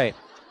 All right.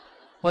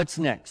 What's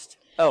next?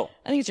 Oh.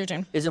 I think it's your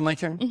turn. Is it my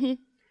turn? Mm-hmm.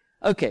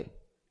 Okay.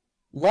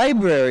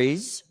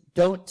 Libraries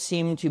don't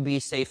seem to be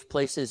safe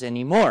places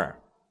anymore.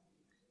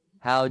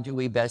 How do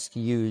we best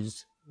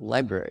use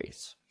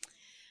libraries?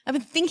 I've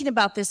been thinking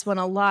about this one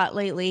a lot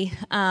lately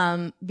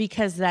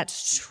because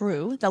that's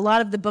true. A lot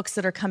of the books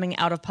that are coming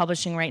out of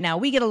publishing right now,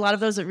 we get a lot of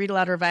those at Read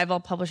Aloud Revival.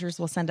 Publishers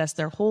will send us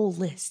their whole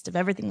list of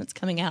everything that's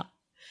coming out.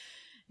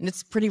 And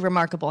it's pretty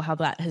remarkable how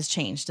that has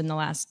changed in the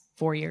last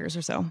 4 years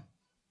or so,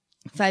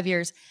 5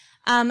 years.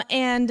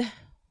 And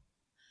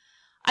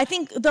I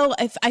think, though,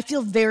 I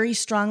feel very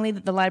strongly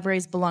that the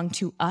libraries belong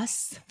to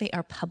us. They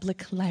are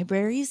public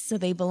libraries, so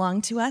they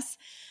belong to us.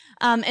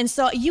 And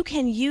so you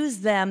can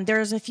use them.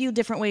 There's a few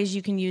different ways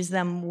you can use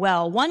them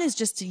well. One is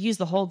just to use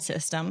the hold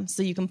system,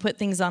 so you can put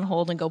things on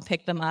hold and go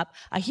pick them up.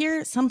 I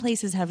hear some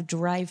places have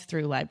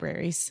drive-through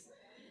libraries.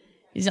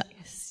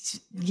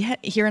 Yeah,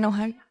 here in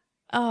Ohio?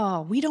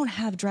 Oh, we don't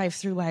have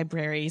drive-through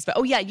libraries,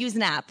 but use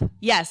an app.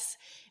 Yes.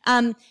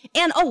 The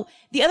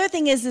other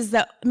thing is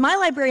that my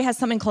library has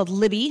something called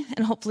Libby,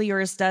 and hopefully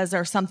yours does,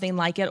 or something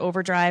like it,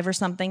 Overdrive or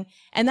something.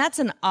 And that's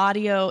an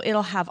audio,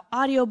 it'll have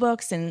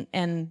audiobooks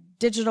and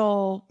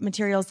digital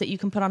materials that you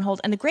can put on hold.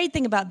 And the great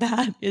thing about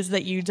that is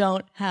that you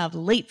don't have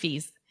late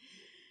fees.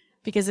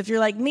 Because if you're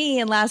like me,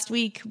 and last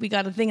week we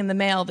got a thing in the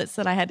mail that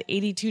said I had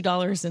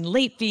 $82 in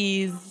late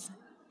fees.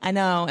 I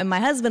know, and my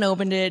husband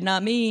opened it,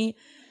 not me.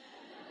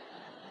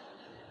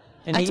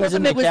 And he was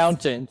an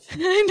accountant.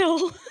 I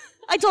know.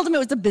 I told him it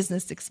was a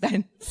business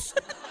expense.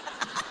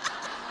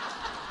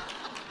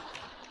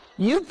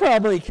 You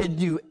probably could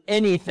do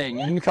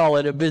anything and call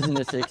it a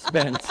business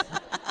expense.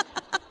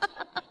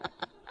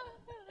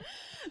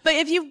 But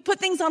if you put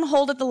things on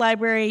hold at the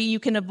library, you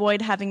can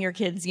avoid having your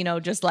kids,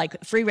 just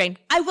like free reign.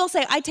 I will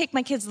say I take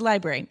my kids to the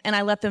library and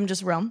I let them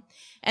just roam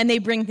and they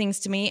bring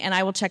things to me and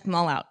I will check them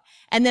all out.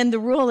 And then the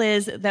rule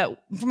is that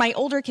for my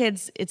older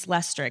kids, it's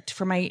less strict.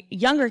 For my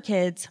younger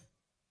kids,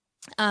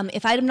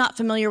 if I'm not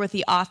familiar with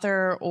the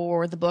author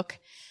or the book,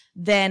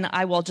 then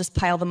I will just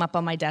pile them up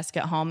on my desk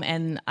at home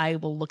and I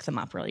will look them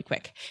up really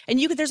quick. And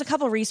there's a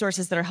couple of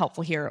resources that are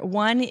helpful here.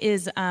 One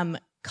is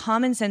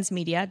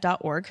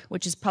commonsensemedia.org,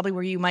 which is probably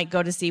where you might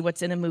go to see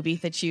what's in a movie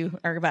that you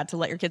are about to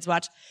let your kids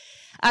watch.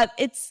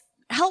 It's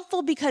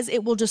helpful because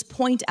it will just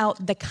point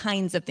out the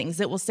kinds of things.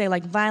 It will say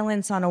like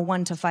violence on a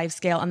 1 to 5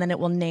 scale, and then it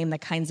will name the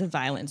kinds of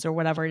violence or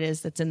whatever it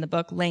is that's in the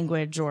book,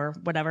 language or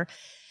whatever.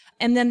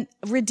 And then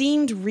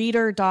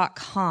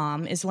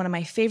redeemedreader.com is one of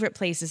my favorite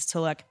places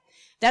to look.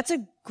 That's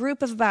a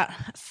group of about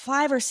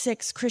 5 or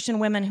 6 Christian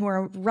women who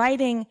are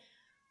writing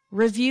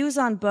reviews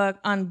on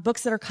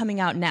books that are coming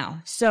out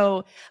now.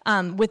 So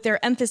with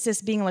their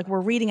emphasis being like, we're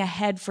reading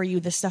ahead for you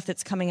the stuff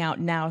that's coming out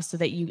now so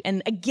that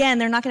and again,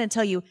 they're not going to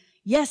tell you,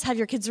 yes, have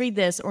your kids read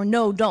this, or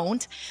no,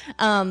 don't.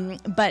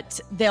 But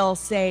they'll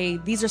say,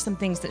 these are some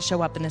things that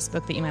show up in this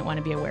book that you might want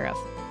to be aware of.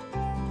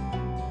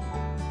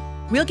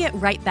 We'll get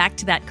right back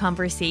to that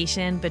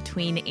conversation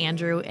between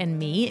Andrew and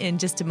me in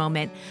just a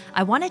moment.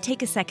 I want to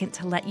take a second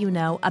to let you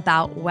know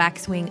about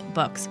Waxwing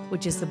Books,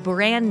 which is the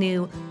brand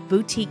new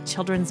boutique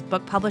children's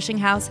book publishing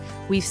house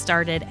we've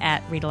started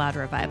at Read Aloud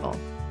Revival.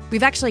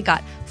 We've actually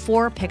got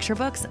 4 picture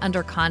books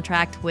under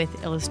contract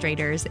with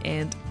illustrators,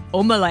 and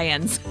oh my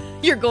lands,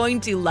 you're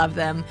going to love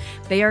them.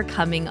 They are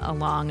coming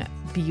along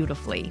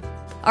beautifully.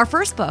 Our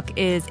first book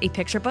is a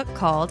picture book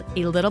called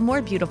A Little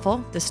More Beautiful,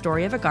 The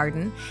Story of a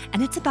Garden,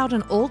 and it's about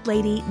an old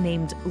lady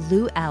named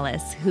Lou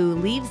Alice who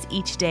leaves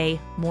each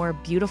day more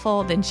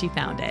beautiful than she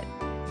found it.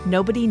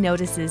 Nobody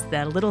notices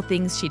the little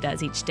things she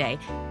does each day,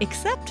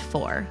 except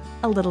for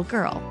a little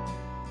girl.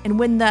 And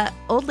when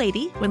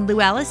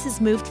Lou Alice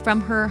is moved from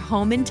her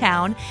home in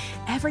town,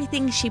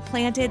 everything she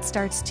planted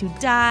starts to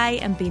die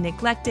and be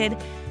neglected.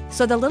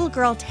 So the little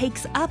girl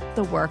takes up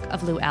the work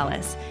of Lou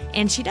Alice,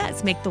 and she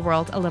does make the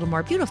world a little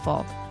more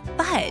beautiful.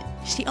 But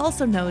she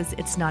also knows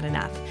it's not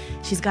enough.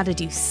 She's got to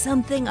do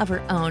something of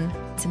her own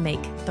to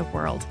make the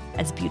world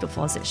as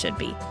beautiful as it should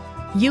be.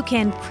 You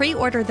can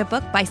pre-order the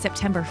book by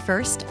September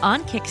 1st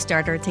on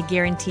Kickstarter to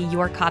guarantee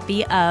your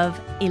copy of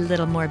A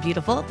Little More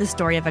Beautiful, The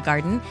Story of a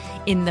Garden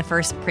in the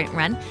first print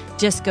run.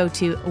 Just go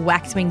to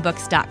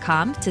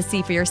waxwingbooks.com to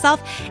see for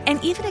yourself.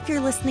 And even if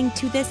you're listening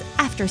to this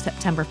after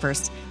September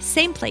 1st,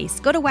 same place,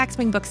 go to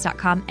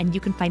waxwingbooks.com and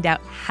you can find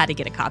out how to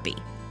get a copy.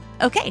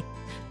 Okay,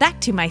 back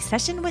to my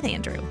session with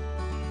Andrew.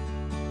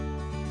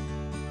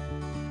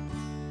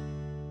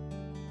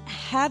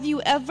 Have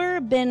you ever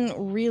been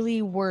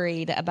really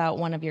worried about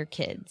one of your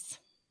kids?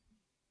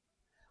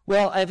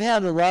 Well, I've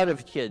had a lot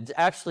of kids.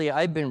 Actually,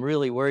 I've been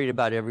really worried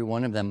about every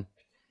one of them.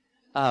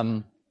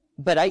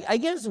 But I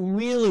guess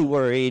really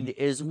worried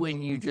is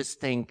when you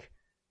just think,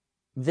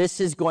 this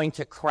is going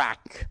to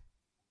crack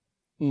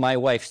my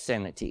wife's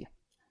sanity.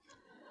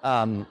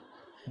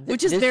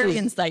 Which is very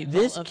insightful.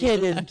 This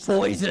kid is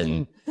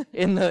poison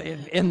in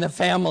the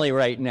family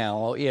right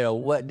now.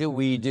 What do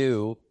we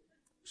do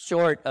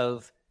short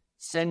of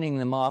sending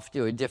them off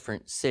to a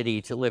different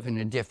city to live in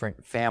a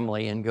different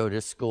family and go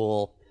to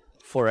school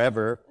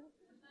forever,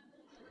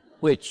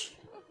 which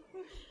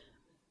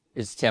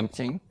is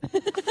tempting.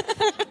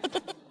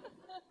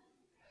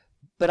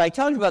 But I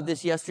talked about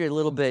this yesterday a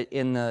little bit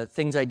in the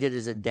Things I Did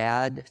as a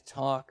Dad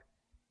talk.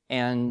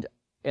 And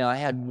I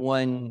had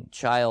one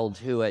child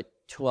who at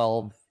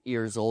 12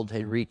 years old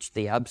had reached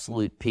the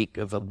absolute peak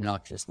of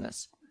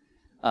obnoxiousness.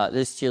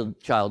 This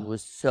child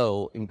was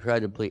so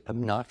incredibly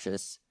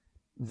obnoxious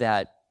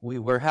that we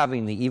were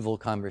having the evil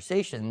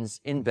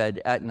conversations in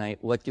bed at night.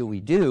 What do we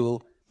do?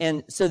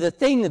 And so the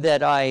thing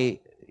that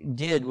I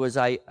did was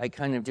I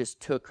kind of just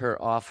took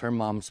her off her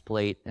mom's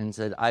plate and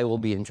said, I will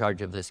be in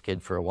charge of this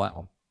kid for a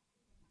while.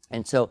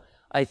 And so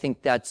I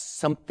think that's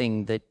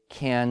something that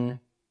can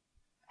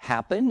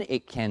happen.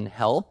 It can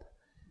help.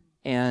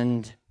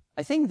 And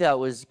I think that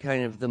was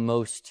kind of the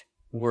most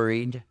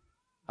worried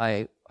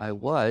I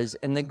was.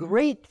 And the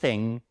great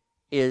thing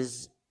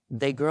is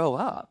they grow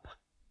up.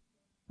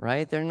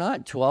 Right? They're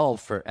not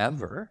 12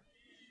 forever.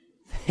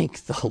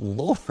 Thank the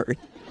Lord.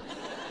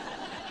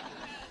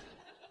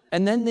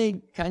 And then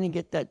they kind of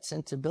get that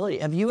sensibility.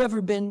 Have you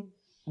ever been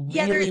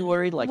really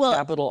worried,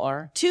 capital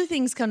R? 2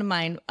 things come to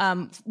mind.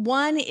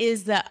 One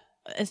is that,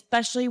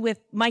 especially with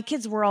my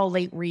kids, were all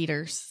late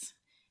readers.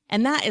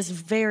 And that is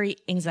very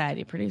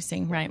anxiety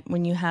producing, right?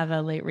 When you have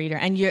a late reader.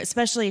 And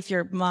especially if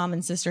your mom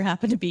and sister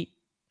happen to be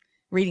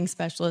reading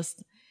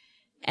specialists.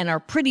 and are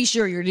pretty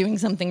sure you're doing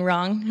something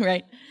wrong,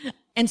 right?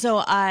 And so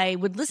I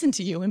would listen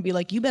to you and be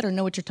like, you better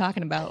know what you're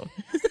talking about.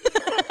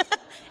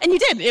 And you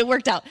did. It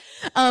worked out.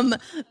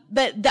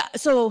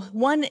 So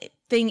one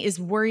thing is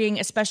worrying,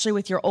 especially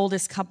with your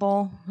oldest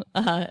couple,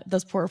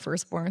 those poor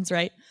firstborns,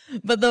 right?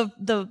 But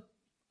the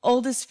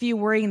oldest few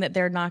worrying that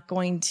they're not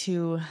going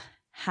to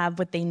have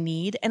what they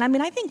need. And I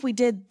mean, I think we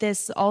did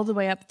this all the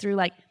way up through,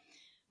 like,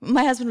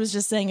 my husband was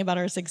just saying about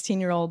our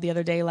 16-year-old the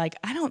other day, like,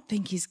 I don't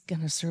think he's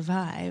going to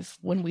survive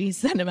when we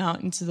send him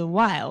out into the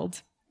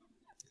wild.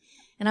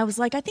 And I was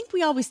like, I think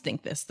we always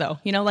think this, though.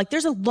 You know, like,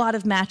 there's a lot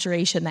of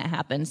maturation that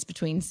happens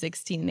between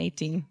 16 and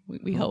 18,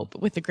 we hope,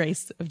 with the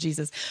grace of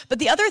Jesus. But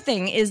the other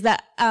thing is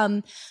that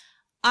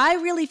I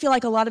really feel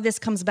like a lot of this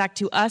comes back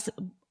to us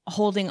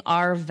holding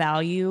our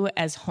value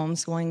as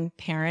homeschooling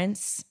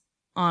parents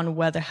on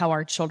how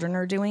our children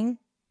are doing.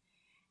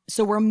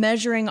 So we're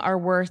measuring our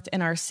worth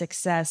and our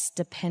success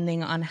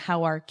depending on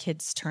how our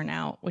kids turn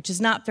out, which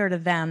is not fair to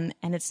them,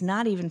 and it's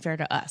not even fair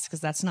to us, because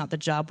that's not the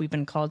job we've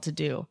been called to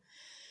do.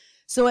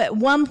 So at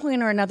one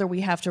point or another,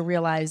 we have to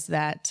realize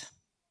that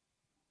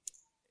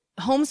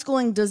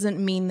homeschooling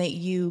doesn't mean that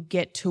you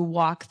get to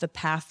walk the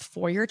path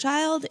for your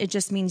child. It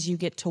just means you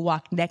get to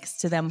walk next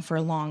to them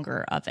for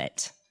longer of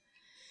it.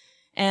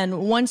 And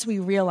once we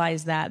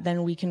realize that,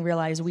 then we can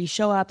realize we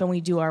show up and we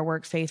do our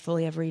work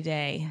faithfully every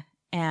day,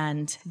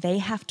 and they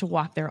have to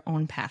walk their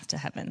own path to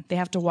heaven. They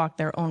have to walk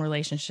their own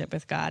relationship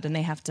with God, and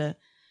they have to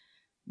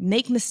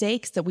make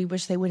mistakes that we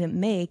wish they wouldn't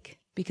make,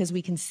 because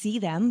we can see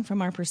them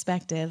from our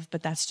perspective,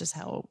 but that's just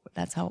how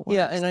it works.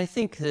 Yeah, and I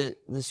think that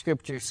the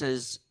scripture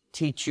says,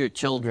 teach your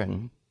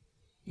children,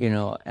 you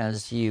know,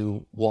 as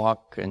you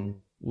walk and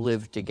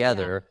live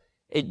together.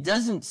 Yeah. It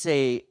doesn't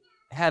say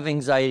have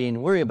anxiety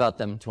and worry about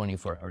them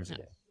 24 hours a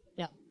day.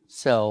 Yeah.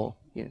 So,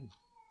 you know.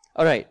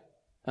 All right,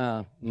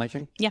 my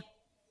turn? Yeah.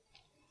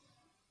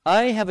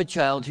 I have a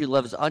child who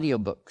loves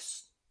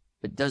audiobooks,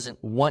 but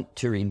doesn't want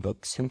to read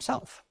books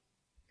himself.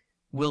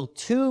 Will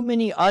too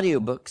many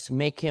audiobooks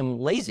make him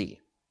lazy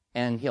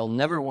and he'll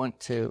never want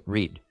to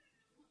read?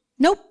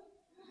 Nope.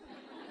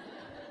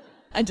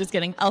 I'm just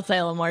kidding. I'll say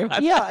a little more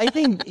about Yeah, I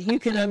think you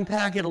can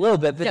unpack it a little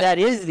bit, but that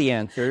is the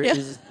answer. Yeah.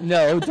 Is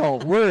no,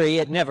 don't worry,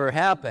 it never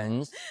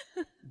happens.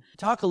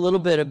 Talk a little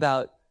bit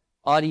about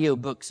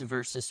audiobooks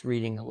versus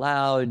reading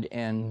aloud,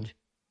 and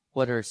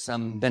what are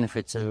some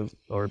benefits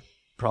or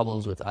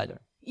problems with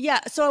either?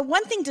 Yeah, so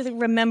one thing to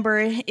remember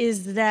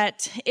is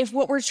that if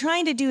what we're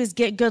trying to do is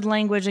get good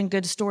language and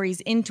good stories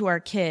into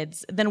our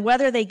kids, then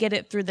whether they get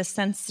it through the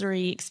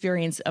sensory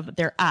experience of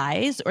their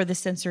eyes or the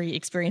sensory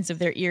experience of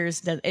their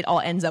ears, that it all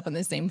ends up in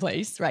the same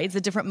place, right? It's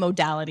a different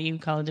modality. We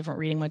call it a different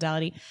reading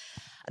modality.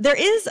 There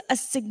is a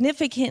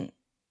significant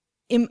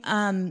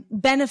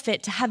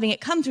benefit to having it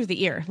come through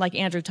the ear, like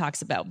Andrew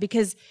talks about,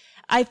 because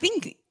I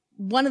think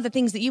one of the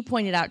things that you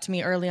pointed out to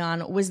me early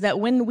on was that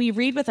when we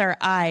read with our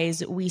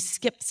eyes, we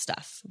skip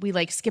stuff. We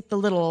skip the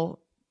little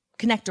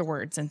connector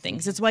words and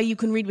things. It's why you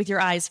can read with your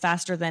eyes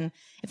faster than,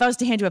 if I was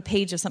to hand you a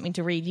page of something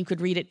to read, you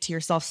could read it to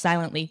yourself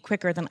silently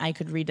quicker than I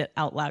could read it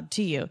out loud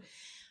to you.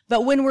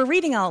 But when we're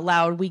reading out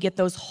loud, we get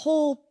those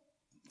whole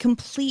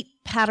complete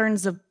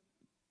patterns of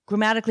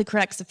grammatically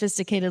correct,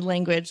 sophisticated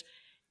language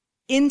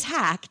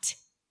intact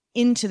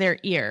into their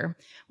ear,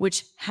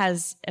 which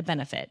has a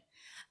benefit.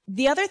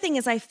 The other thing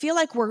is I feel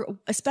like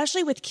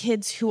especially with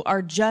kids who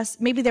are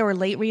maybe they were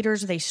late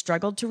readers or they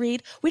struggled to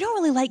read, we don't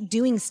really like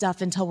doing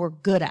stuff until we're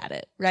good at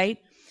it, right?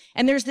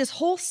 And there's this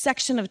whole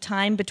section of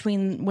time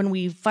between when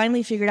we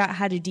finally figured out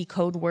how to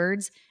decode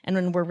words and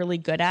when we're really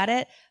good at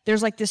it.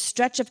 There's this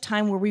stretch of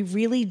time where we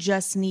really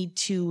just need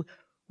to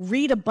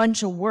read a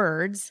bunch of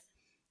words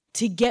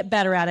to get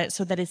better at it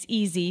so that it's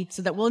easy,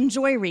 so that we'll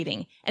enjoy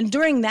reading. And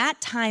during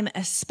that time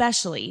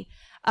especially,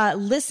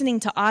 listening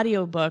to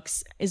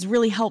audiobooks is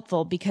really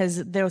helpful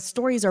because their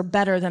stories are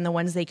better than the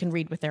ones they can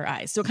read with their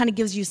eyes. So it kind of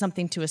gives you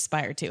something to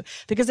aspire to.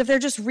 Because if they're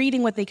just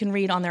reading what they can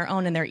read on their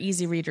own and they're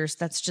easy readers,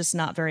 that's just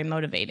not very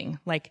motivating.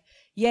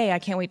 Yay, I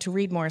can't wait to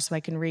read more so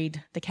I can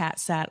read The Cat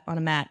Sat on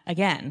a Mat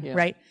again,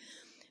 right?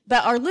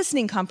 But our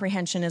listening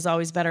comprehension is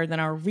always better than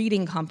our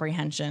reading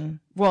comprehension.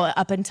 Well,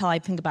 up until I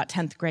think about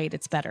 10th grade,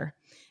 it's better.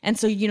 And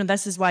so,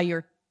 this is why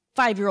your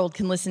 5-year-old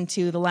can listen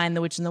to The Lion,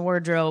 the Witch, and the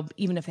Wardrobe,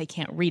 even if they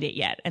can't read it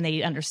yet, and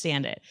they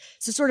understand it.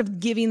 So sort of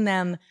giving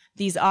them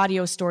these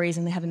audio stories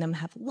and having them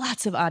have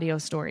lots of audio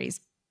stories,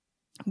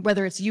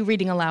 whether it's you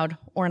reading aloud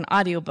or an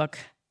audiobook,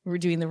 we're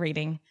doing the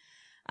reading.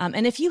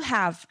 And if you're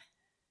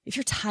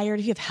tired,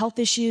 if you have health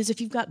issues,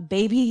 if you've got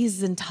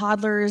babies and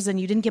toddlers and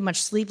you didn't get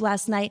much sleep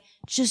last night,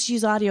 just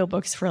use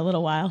audiobooks for a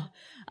little while.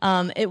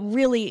 It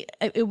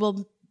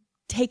will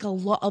take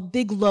a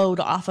big load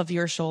off of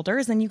your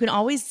shoulders, and you can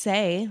always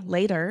say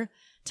later,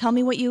 tell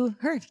me what you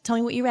heard, tell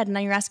me what you read, and now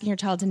you're asking your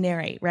child to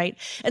narrate, right?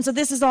 And so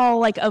this is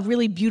all a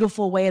really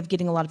beautiful way of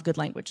getting a lot of good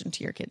language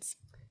into your kids.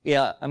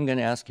 Yeah, I'm going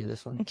to ask you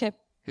this one. Okay.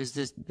 Because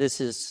this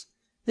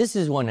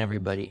is one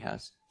everybody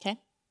has. Okay.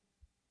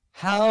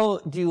 How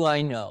do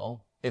I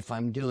know if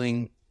I'm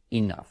doing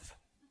enough?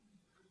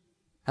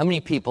 How many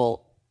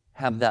people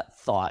have that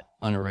thought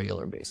on a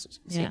regular basis.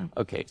 Yeah.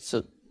 Okay,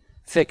 so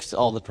fix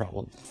all the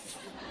problems.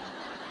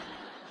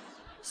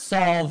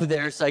 Solve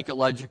their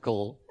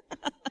psychological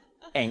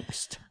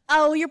angst.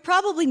 Oh, you're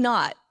probably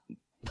not.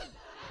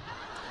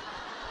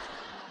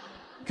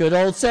 Good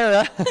old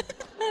Sarah.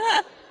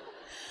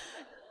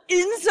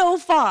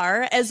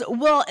 Insofar as,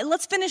 well,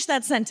 let's finish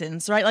that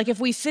sentence, right? Like if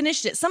we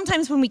finished it,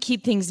 sometimes when we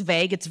keep things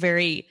vague,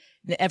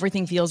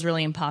 everything feels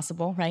really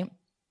impossible, right?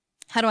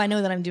 How do I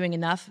know that I'm doing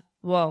enough?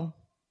 Well,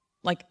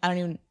 like I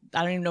don't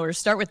even know where to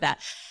start with that.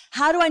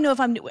 How do I know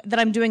that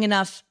I'm doing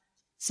enough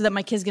so that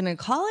my kids get into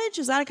college?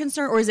 Is that a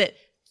concern? Or is it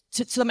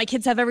so that my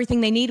kids have everything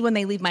they need when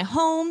they leave my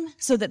home,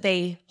 so that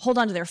they hold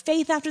on to their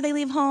faith after they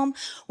leave home?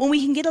 When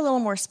we can get a little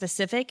more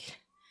specific,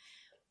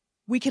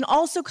 we can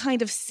also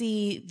kind of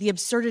see the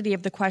absurdity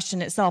of the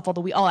question itself,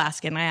 although we all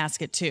ask it, and I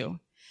ask it too,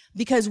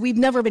 because we've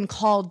never been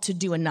called to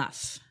do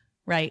enough,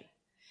 right?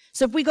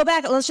 So if we go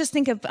back, let's just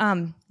think of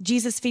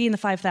Jesus feeding the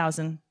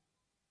 5,000.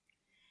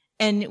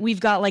 And we've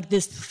got like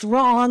this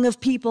throng of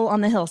people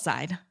on the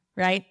hillside,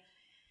 right?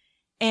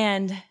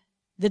 And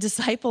the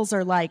disciples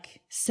are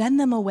like, send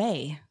them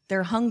away.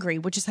 They're hungry,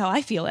 which is how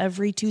I feel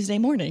every Tuesday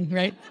morning,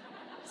 right?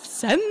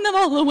 Send them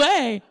all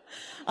away.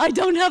 I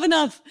don't have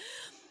enough.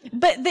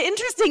 But the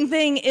interesting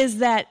thing is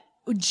that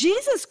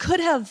Jesus could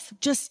have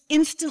just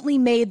instantly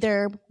made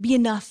there be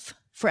enough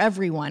for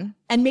everyone.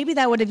 And maybe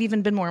that would have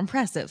even been more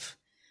impressive.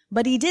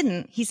 But he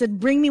didn't. He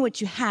said, bring me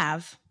what you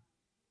have,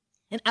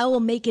 and I will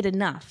make it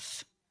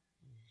enough.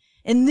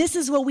 And this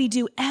is what we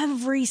do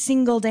every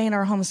single day in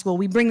our homeschool.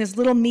 We bring this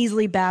little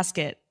measly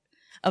basket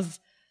of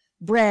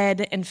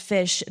bread and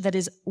fish that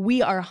is,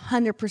 we are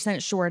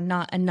 100% sure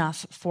not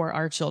enough for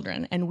our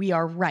children. And we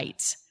are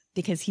right,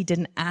 because he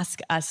didn't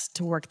ask us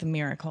to work the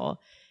miracle.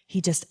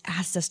 He just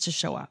asked us to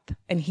show up,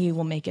 and he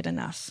will make it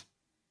enough.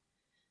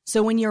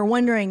 So when you're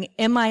wondering,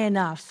 am I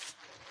enough?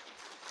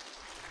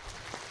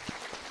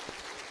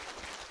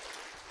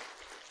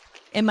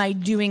 Am I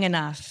doing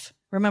enough?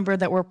 Remember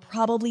that we're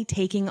probably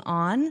taking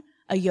on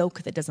a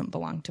yoke that doesn't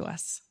belong to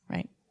us,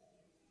 right?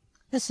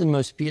 That's the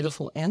most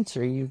beautiful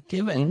answer you've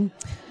given.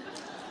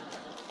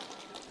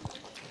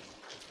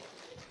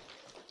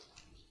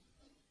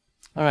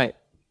 All right.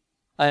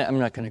 I'm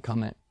not going to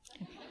comment.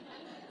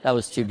 That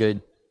was too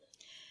good.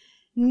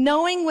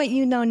 Knowing what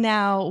you know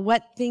now,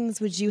 what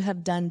things would you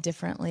have done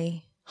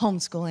differently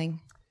homeschooling?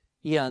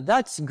 Yeah,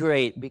 that's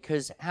great,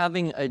 because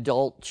having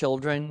adult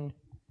children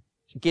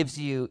gives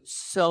you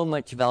so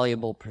much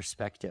valuable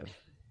perspective.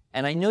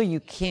 And I know you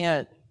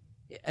can't,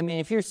 I mean,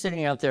 if you're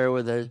sitting out there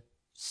with a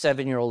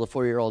 7-year-old, a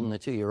 4-year-old, and a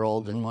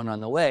 2-year-old, and one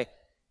on the way,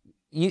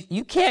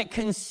 you can't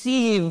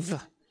conceive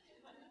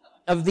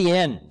of the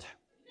end.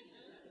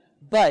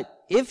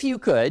 But if you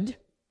could,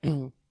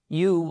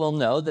 you will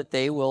know that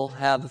they will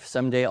have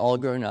someday all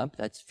grown up.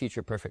 That's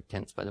future perfect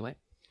tense, by the way.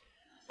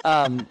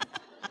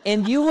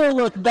 And you will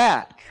look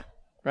back,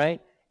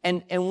 right?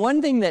 And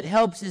one thing that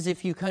helps is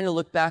if you kind of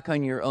look back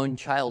on your own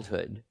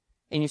childhood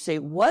and you say,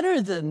 what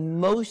are the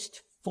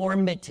most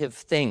formative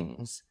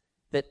things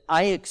that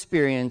I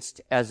experienced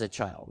as a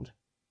child,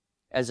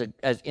 as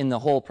in the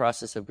whole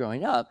process of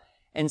growing up,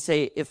 and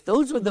say, if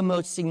those were the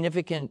most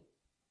significant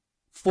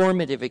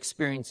formative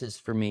experiences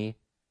for me,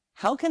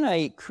 how can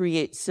I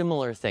create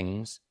similar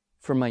things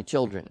for my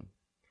children?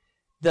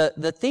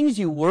 The things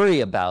you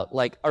worry about,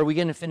 like, are we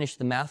going to finish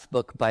the math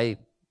book by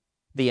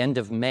the end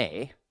of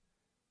May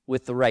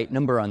with the right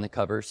number on the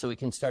cover so we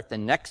can start the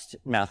next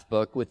math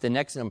book with the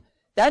next number?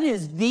 That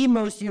is the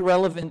most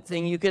irrelevant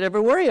thing you could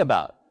ever worry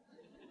about.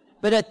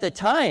 But at the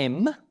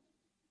time,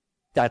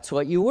 that's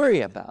what you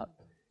worry about.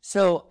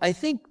 So I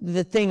think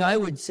the thing I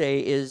would say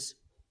is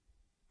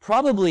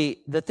probably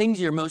the things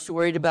you're most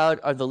worried about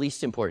are the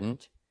least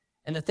important,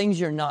 and the things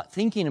you're not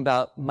thinking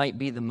about might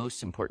be the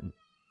most important.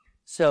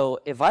 So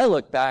if I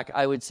look back,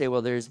 I would say,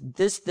 well, there's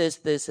this,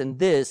 and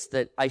this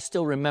that I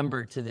still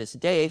remember to this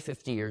day,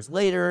 50 years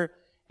later,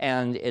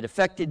 and it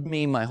affected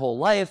me my whole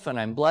life, and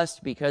I'm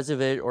blessed because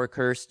of it, or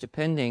cursed,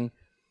 depending.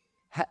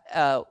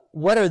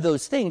 What are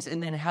those things?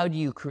 And then how do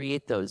you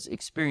create those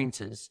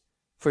experiences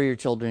for your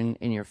children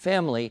and your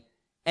family?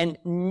 And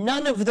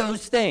none of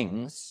those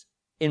things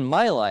in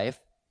my life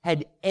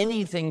had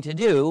anything to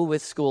do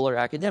with school or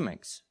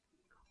academics.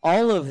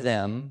 All of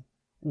them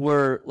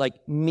were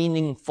like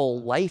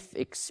meaningful life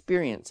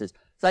experiences.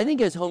 So I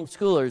think as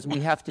homeschoolers, we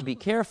have to be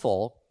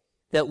careful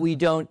that we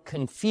don't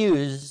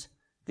confuse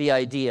the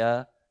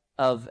idea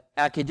of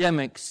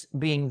academics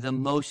being the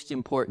most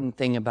important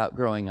thing about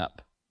growing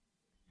up.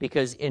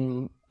 Because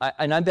and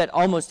I bet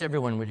almost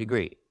everyone would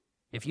agree,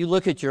 if you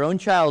look at your own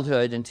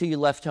childhood until you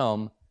left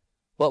home,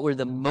 what were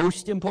the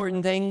most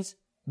important things?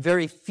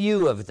 Very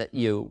few of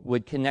you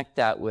would connect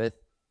that with,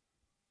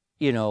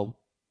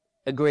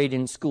 a grade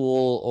in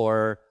school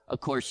or a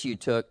course you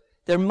took.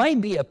 There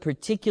might be a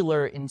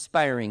particular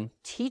inspiring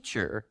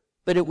teacher,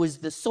 but it was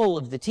the soul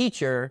of the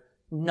teacher,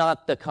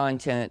 not the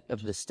content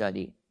of the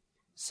study.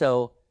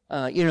 So,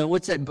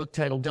 what's that book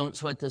title? Don't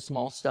Sweat the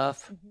Small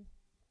Stuff.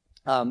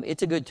 Mm-hmm.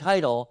 It's a good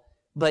title,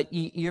 but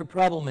your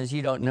problem is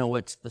you don't know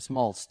what's the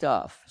small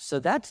stuff. So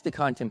that's the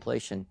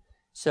contemplation.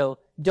 So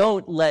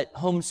don't let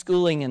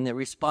homeschooling and the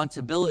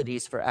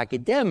responsibilities for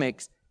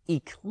academics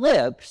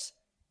eclipse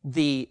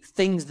the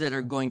things that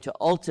are going to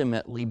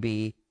ultimately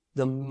be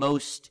the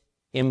most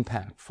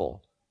impactful,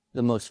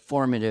 the most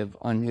formative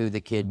on who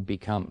the kid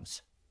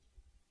becomes.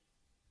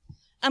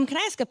 Can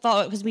I ask a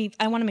follow-up? Because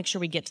I want to make sure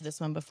we get to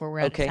this one before we're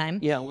out of time.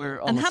 Yeah, we're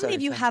almost how many out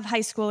of you time. have high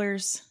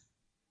schoolers?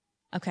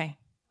 Okay.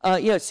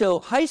 So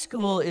high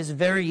school is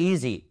very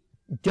easy.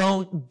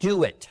 Don't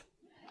do it.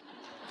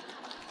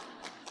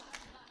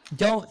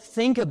 Don't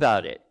think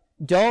about it.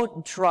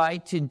 Don't try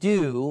to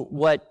do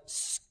what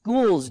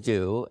schools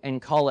do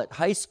and call it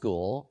high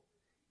school.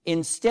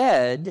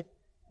 Instead,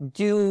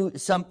 do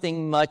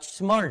something much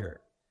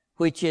smarter,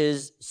 which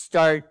is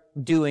start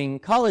doing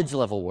college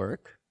level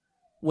work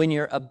when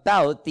you're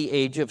about the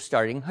age of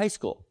starting high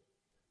school,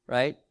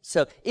 right?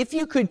 So if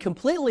you could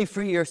completely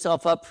free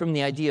yourself up from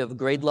the idea of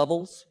grade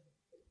levels,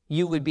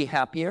 you would be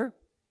happier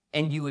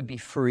and you would be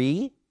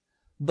free,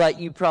 but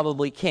you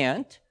probably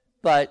can't.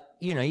 But,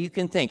 you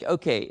can think,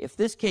 okay, if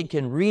this kid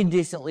can read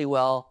decently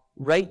well,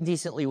 write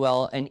decently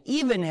well, and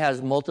even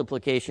has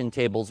multiplication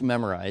tables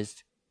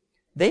memorized,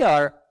 they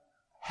are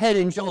head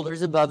and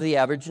shoulders above the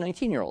average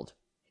 19-year-old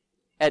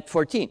at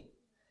 14.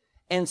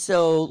 And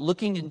so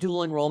looking at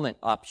dual enrollment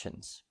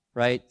options,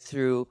 right,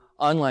 through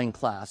online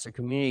class or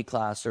community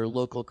class or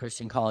local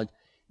Christian college,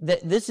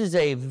 this is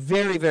a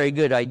very, very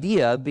good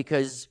idea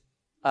because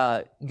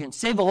you can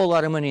save a whole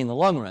lot of money in the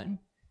long run.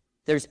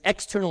 There's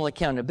external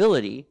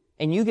accountability,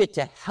 and you get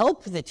to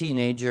help the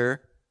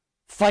teenager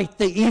fight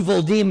the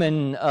evil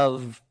demon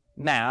of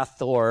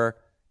math or,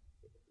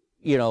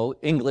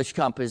 English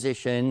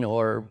composition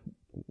or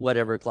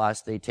whatever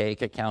class they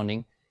take,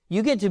 accounting.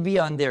 You get to be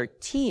on their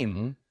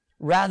team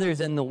rather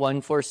than the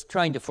one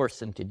trying to force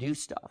them to do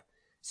stuff.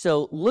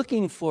 So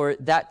looking for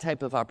that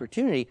type of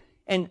opportunity.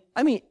 And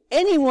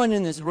anyone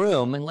in this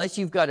room, unless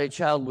you've got a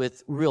child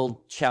with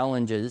real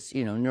challenges,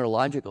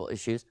 neurological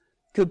issues,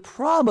 could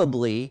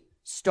probably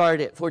start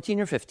at 14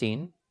 or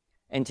 15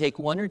 and take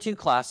 1 or 2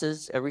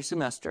 classes every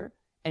semester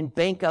and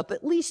bank up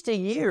at least a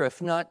year,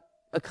 if not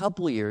a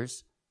couple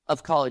years,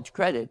 of college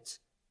credits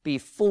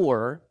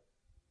before.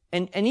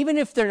 And even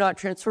if they're not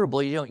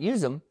transferable, you don't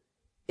use them,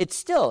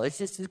 it's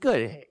just as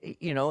good.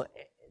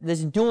 This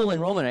dual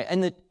enrollment.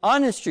 And the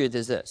honest truth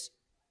is this.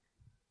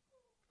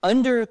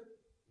 Under,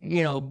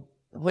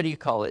 what do you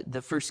call it?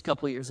 The first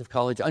couple of years of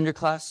college,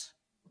 underclass,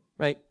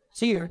 right?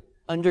 So you're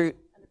the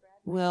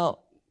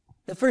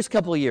first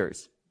couple of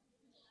years.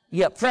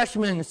 Yeah,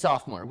 freshman and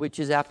sophomore, which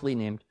is aptly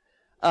named.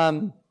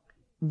 The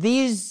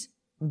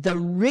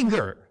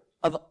rigor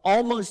of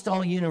almost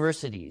all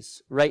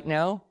universities right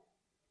now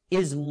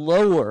is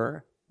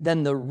lower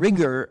than the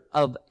rigor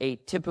of a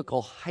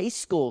typical high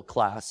school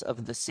class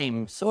of the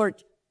same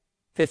sort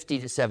 50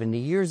 to 70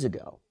 years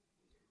ago.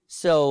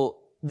 So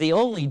the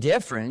only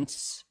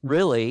difference,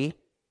 really,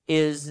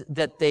 is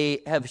that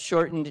they have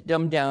shortened,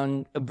 dumbed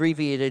down,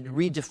 abbreviated,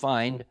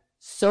 redefined,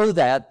 so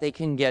that they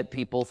can get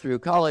people through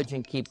college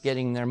and keep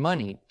getting their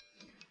money.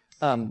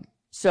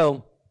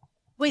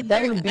 Wait,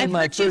 that would be I've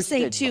my heard you first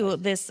say, advice. too,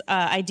 this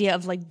idea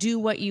of, do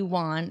what you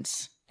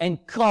want.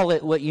 And call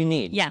it what you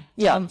need. Yeah,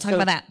 Yeah. I'm talking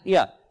about that.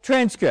 Yeah.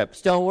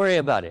 Transcripts, don't worry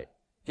about it.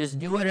 Just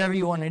do whatever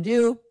you want to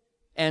do,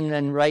 and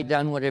then write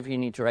down whatever you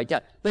need to write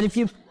down. I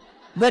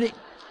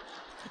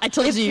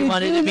told you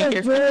wanted to be here. If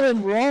you do the dual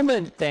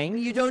enrollment thing,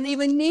 you don't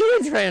even need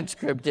a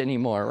transcript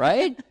anymore,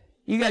 right?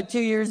 You got 2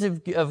 years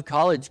of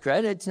college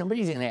credits.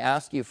 Nobody's going to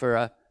ask you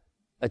for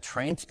a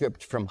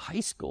transcript from high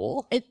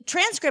school.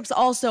 Transcripts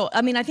also,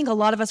 I think a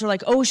lot of us are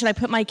like, oh, should I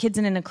put my kids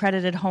in an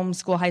accredited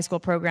homeschool, high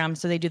school program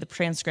so they do the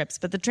transcripts?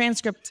 But the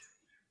transcript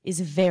is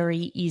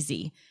very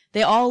easy.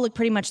 They all look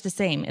pretty much the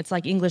same. It's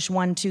like English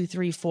 1, 2,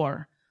 3,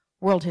 4,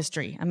 world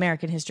history,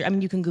 American history.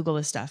 You can Google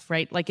this stuff,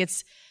 right?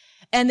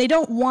 And they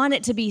don't want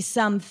it to be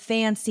some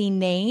fancy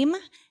name.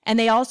 And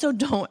they also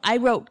don't. I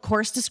wrote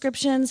course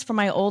descriptions for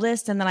my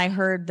oldest, and then I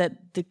heard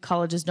that the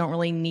colleges don't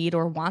really need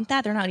or want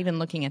that. They're not even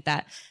looking at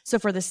that. So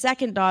for the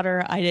second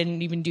daughter, I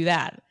didn't even do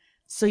that.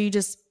 So you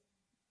just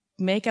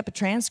make up a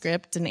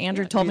transcript, and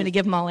Andrew told me to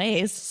give them all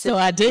A's, so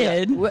I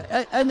did.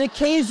 Yeah. An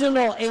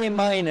occasional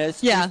A-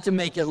 just to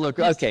make it look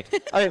okay.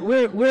 All right,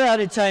 we're out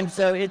of time,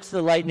 so it's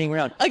the lightning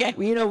round. Okay.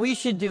 We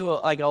should do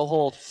a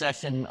whole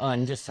session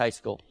on just high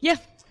school. Yeah.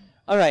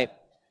 All right.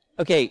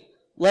 Okay,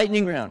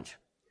 lightning round.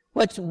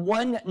 What's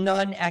one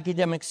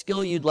non-academic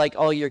skill you'd like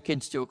all your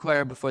kids to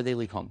acquire before they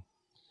leave home?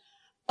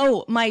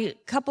 Oh, my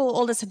couple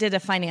oldest did a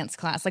finance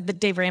class, like the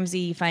Dave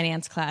Ramsey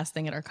finance class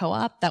thing at our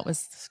co-op. That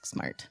was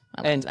smart.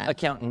 I liked that.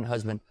 Accountant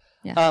husband.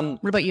 Yeah.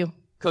 What about you?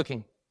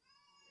 Cooking.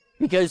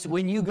 Because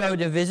when you go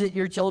to visit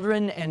your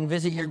children and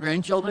visit your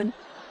grandchildren,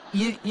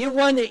 you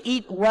want to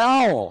eat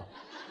well.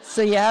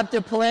 So you have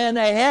to plan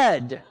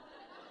ahead.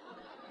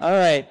 All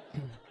right.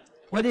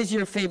 What is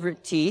your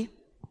favorite tea?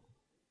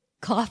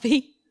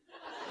 Coffee.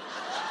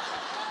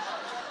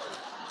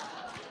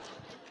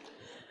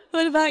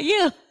 What about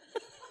you?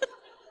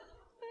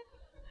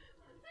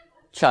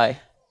 Chai.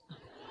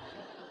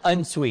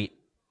 Unsweet.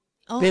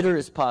 Bitter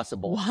as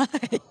possible. Why?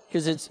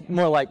 Because it's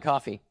more like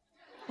coffee.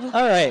 All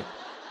right.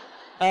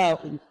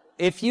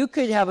 If you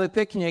could have a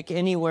picnic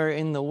anywhere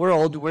in the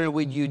world, where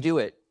would you do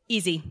it?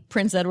 Easy.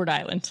 Prince Edward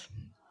Island.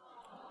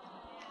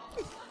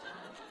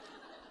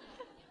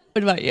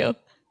 What about you?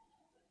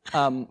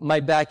 My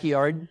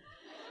backyard.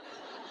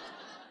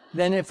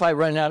 Then if I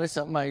run out of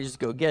something, I just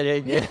go get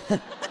it.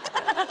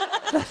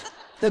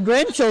 The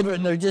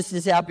grandchildren are just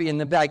as happy in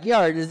the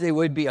backyard as they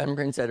would be on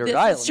Prince Edward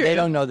Island. True. They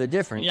don't know the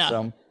difference. Yeah.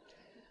 So.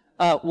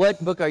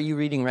 What book are you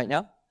reading right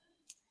now?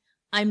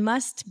 I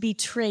Must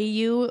Betray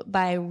You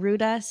by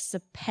Ruta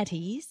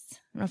Sepetys. I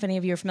don't know if any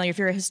of you are familiar. If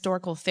you're a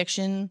historical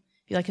fiction,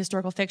 if you like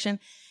historical fiction,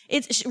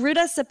 it's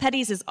Ruta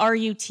Sepetys is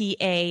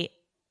Rutapetys.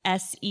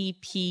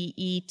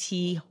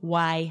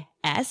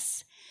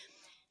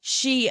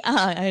 She,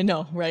 I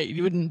know, right?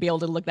 You wouldn't be able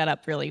to look that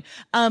up, really.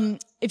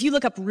 If you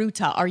look up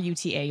Ruta,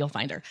 R-U-T-A, you'll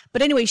find her.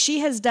 But anyway, she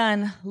has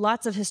done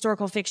lots of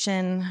historical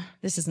fiction.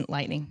 This isn't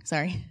lightning,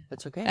 sorry.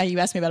 That's okay. You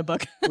asked me about a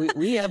book.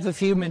 we have a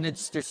few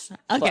minutes to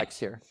flex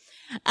here.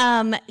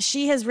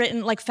 She has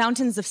written, like,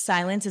 Fountains of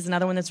Silence is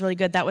another one that's really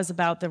good. That was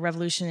about the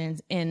revolution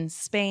in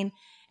Spain.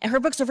 And her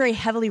books are very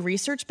heavily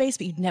research-based,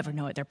 but you'd never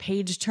know it. They're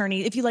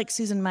page-turning. If you like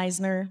Susan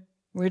Meisner,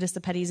 Ruta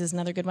Sepetys is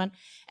another good one.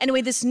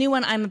 Anyway, this new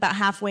one, I'm about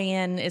halfway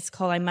in. It's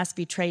called I Must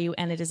Betray You,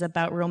 and it is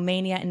about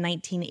Romania in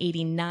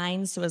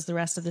 1989. So as the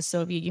rest of the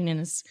Soviet Union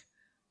is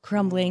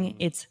crumbling,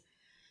 it's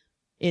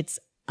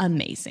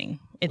amazing.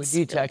 Would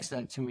you text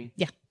that to me?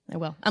 Yeah, I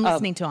will. I'm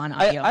listening to it on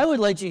audio. I would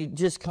like you to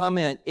just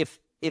comment,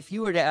 if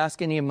you were to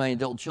ask any of my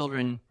adult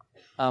children,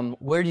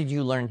 where did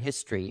you learn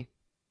history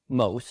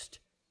most?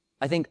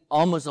 I think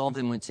almost all of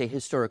them would say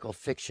historical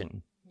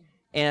fiction.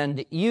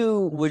 And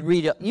you'd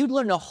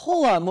learn a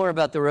whole lot more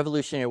about the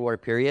Revolutionary War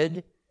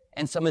period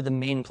and some of the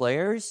main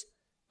players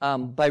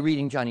by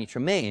reading Johnny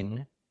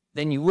Tremain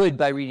than you would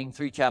by reading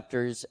 3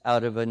 chapters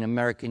out of an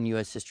American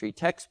U.S. history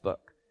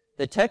textbook.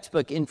 The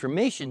textbook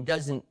information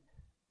doesn't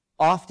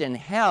often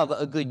have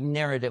a good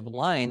narrative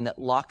line that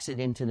locks it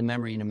into the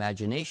memory and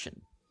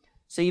imagination.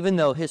 So even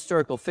though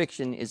historical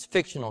fiction is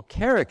fictional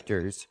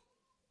characters,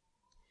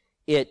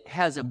 it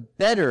has a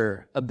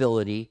better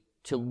ability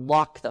to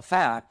lock the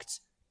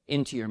facts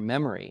into your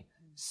memory.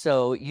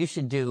 So you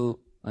should do,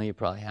 well, you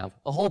probably have,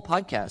 a whole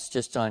podcast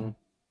just on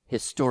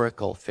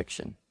historical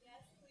fiction.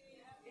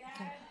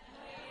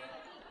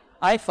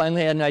 I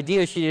finally had an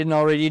idea she didn't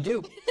already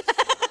do.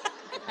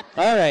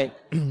 All right.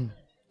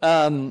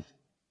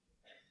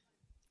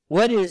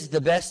 What is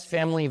the best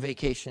family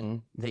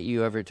vacation that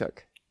you ever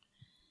took?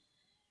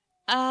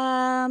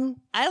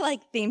 I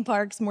like theme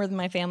parks more than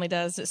my family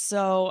does,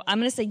 so I'm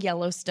going to say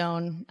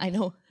Yellowstone. I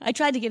know. I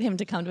tried to get him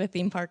to come to a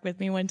theme park with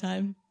me one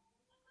time.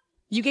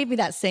 You gave me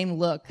that same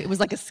look. It was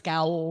like a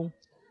scowl.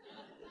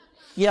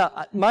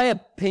 Yeah, my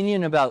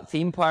opinion about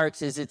theme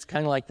parks is it's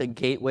kind of like the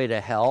gateway to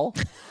hell.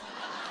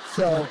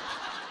 So,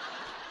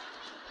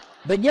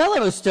 but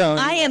Yellowstone...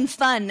 I am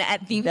fun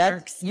at theme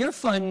parks. You're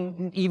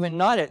fun even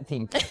not at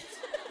theme parks.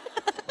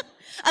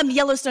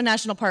 Yellowstone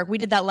National Park. We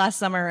did that last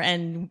summer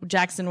in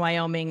Jackson,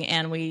 Wyoming,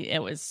 and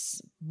it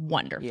was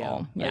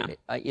wonderful. Yeah.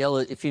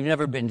 If you've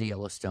never been to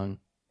Yellowstone,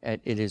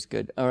 it is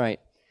good. All right.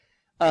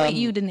 Wait,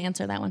 you didn't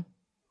answer that one.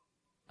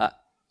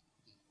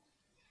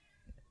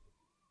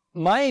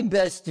 My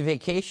best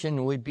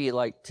vacation would be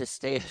like to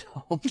stay at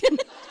home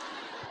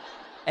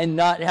and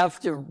not have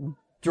to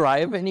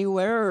drive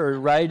anywhere or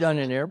ride on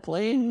an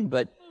airplane.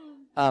 But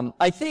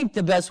I think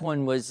the best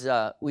one was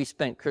we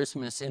spent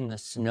Christmas in the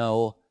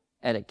snow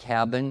at a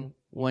cabin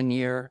one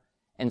year.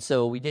 And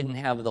so we didn't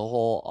have the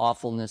whole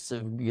awfulness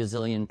of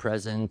gazillion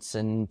presents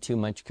and too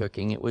much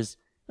cooking. It was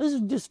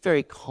just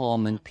very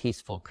calm and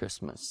peaceful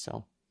Christmas.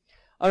 So,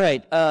 all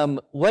right.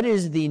 What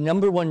is the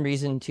number one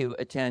reason to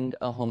attend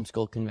a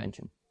homeschool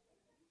convention?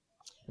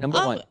 Number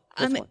one.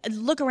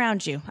 Look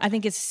around you. I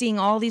think it's seeing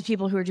all these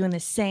people who are doing the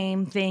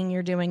same thing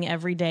you're doing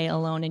every day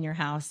alone in your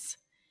house.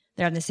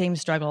 They have the same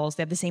struggles.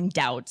 They have the same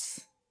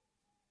doubts.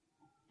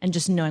 And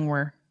just knowing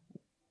we're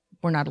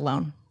not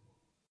alone.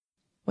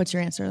 What's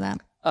your answer to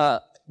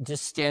that?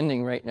 Just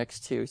standing right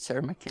next to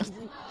Sarah Mackenzie.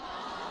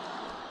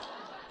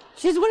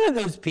 She's one of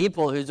those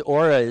people whose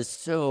aura is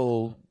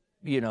so,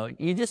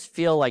 you just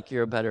feel like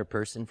you're a better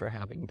person for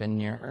having been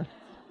near her.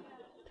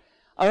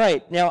 All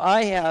right, now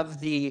I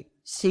have the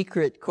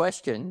secret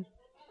question.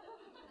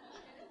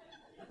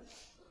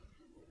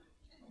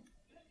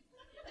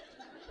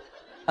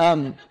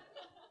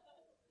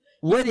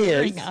 What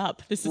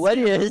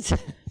is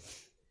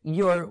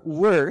your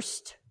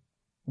worst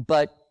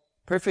but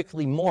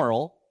perfectly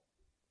moral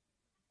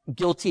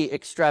guilty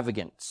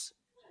extravagance?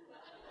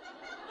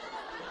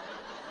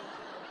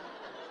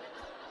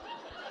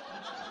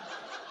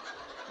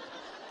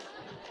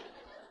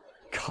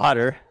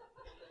 Cotter.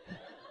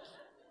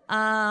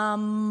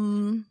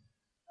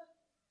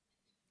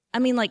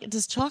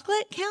 Does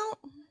chocolate count?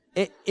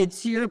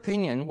 It's your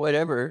opinion,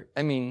 whatever.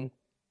 I mean,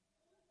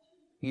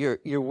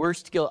 your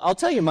worst guilt. I'll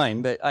tell you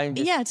mine, but tell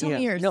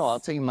me yours. No,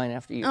 I'll tell you mine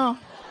after you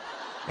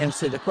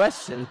answer the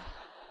question.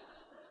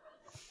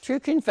 True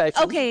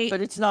confession. Okay.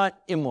 But it's not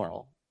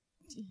immoral.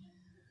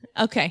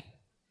 Okay.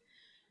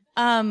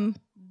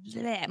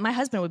 My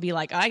husband would be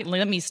like,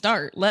 let me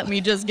start. Let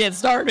me just get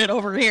started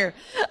over here.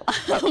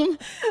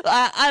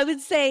 I would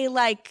say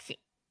like,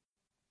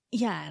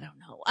 yeah, I don't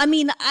know. I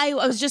mean, I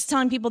was just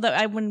telling people that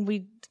I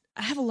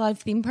have a lot of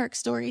theme park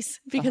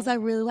stories because I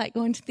really like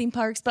going to theme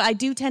parks, but I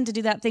do tend to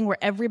do that thing where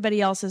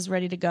everybody else is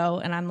ready to go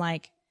and I'm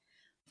like,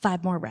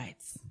 5 more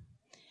rides.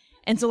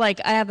 And so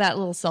like, I have that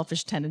little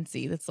selfish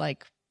tendency that's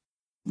like,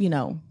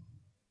 I'm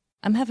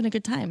having a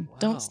good time. Wow.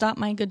 Don't stop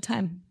my good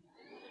time.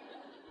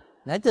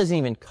 That doesn't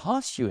even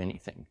cost you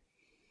anything.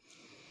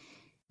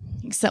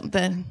 Except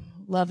the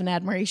love and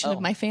admiration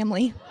of my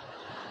family.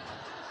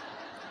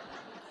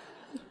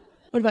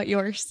 What about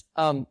yours?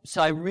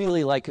 So I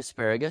really like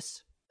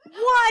asparagus.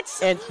 What?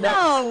 And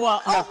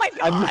oh my gosh.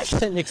 I'm just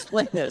going to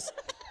explain this.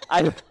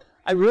 I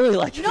really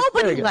like asparagus.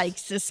 Nobody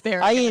likes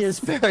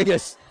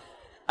asparagus.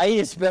 I eat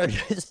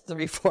asparagus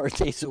 3-4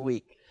 days a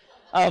week.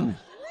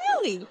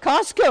 Really?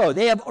 Costco,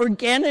 they have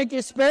organic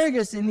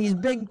asparagus in these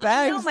big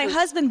bags. No, my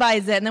husband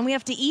buys it, and then we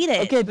have to eat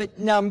it. Okay, but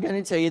now I'm going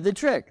to tell you the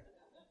trick.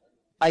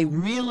 I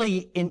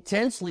really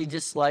intensely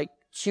dislike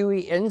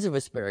chewy ends of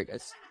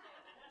asparagus.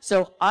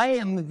 So I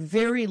am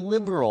very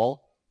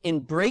liberal in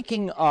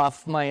breaking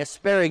off my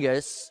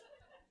asparagus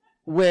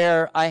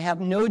where I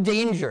have no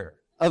danger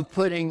of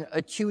putting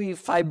a chewy,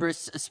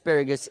 fibrous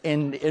asparagus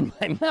end in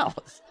my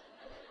mouth.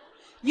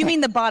 You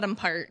mean the bottom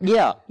part?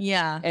 Yeah.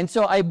 Yeah. And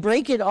so I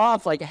break it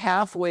off like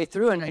halfway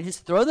through and I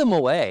just throw them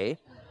away,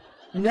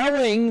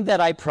 knowing that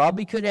I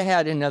probably could have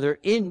had another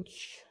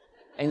inch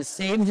and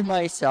saved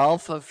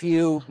myself a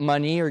few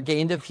money or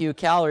gained a few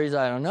calories.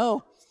 I don't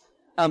know.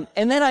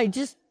 And then I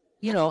just,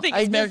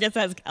 asparagus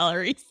has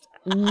calories.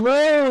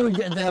 Load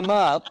them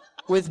up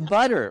with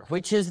butter,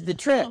 which is the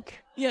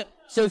trick. Yeah.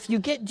 So if you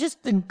get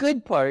just the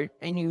good part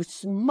and you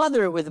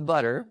smother it with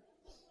butter,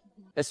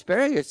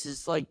 asparagus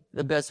is like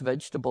the best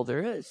vegetable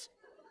there is.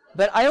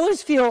 But I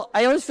always feel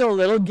a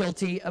little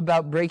guilty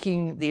about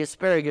breaking the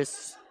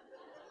asparagus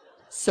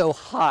so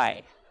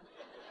high.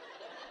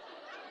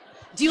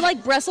 Do you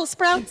like Brussels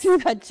sprouts? Do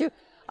that too.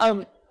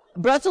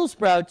 Brussels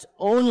sprouts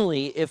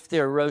only if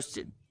they're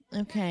roasted.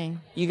 Okay.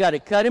 You got to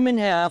cut them in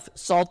half,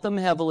 salt them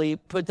heavily,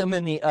 put them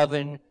in the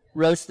oven,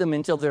 roast them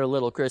until they're a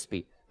little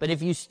crispy. But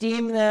if you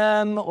steam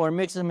them or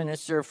mix them in a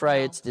stir fry,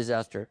 it's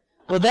disaster.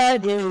 Well,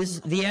 that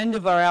is the end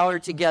of our hour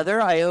together.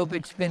 I hope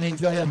it's been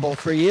enjoyable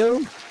for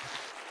you.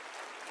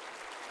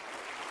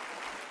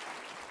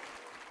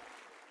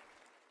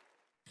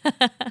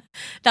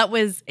 That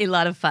was a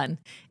lot of fun.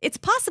 It's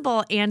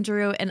possible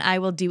Andrew and I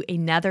will do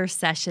another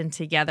session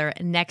together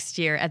next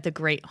year at the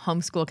Great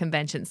Homeschool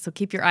Convention. So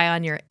keep your eye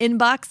on your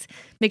inbox.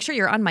 Make sure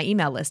you're on my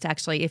email list,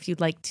 actually, if you'd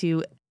like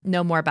to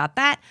know more about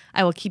that.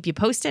 I will keep you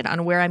posted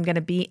on where I'm going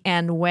to be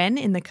and when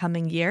in the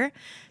coming year.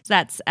 So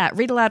that's at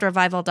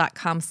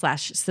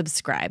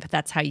readaloudrevival.com/subscribe.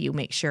 That's how you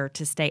make sure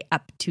to stay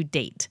up to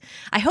date.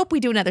 I hope we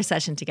do another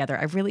session together.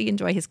 I really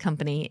enjoy his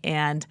company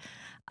and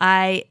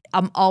I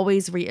am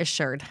always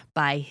reassured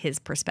by his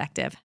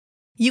perspective.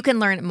 You can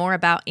learn more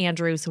about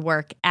Andrew's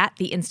work at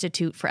the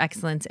Institute for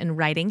Excellence in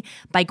Writing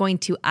by going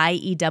to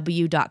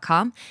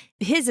IEW.com.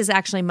 His is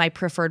actually my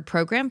preferred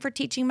program for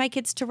teaching my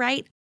kids to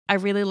write. I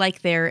really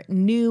like their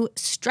new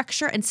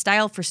structure and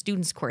style for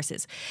students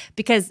courses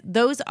because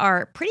those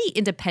are pretty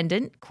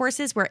independent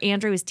courses where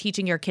Andrew is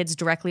teaching your kids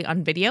directly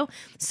on video.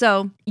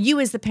 So you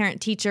as the parent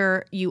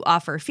teacher, you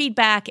offer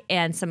feedback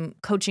and some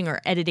coaching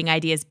or editing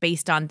ideas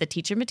based on the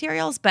teacher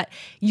materials, but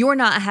you're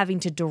not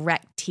having to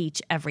direct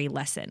teach every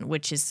lesson,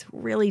 which is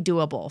really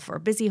doable for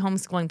busy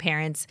homeschooling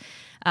parents,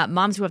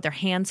 moms who have their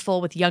hands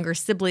full with younger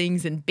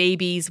siblings and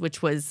babies,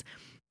 which was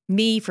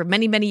me for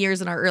many, many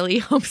years in our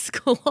early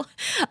homeschool.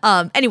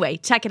 Anyway,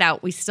 check it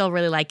out. We still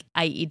really like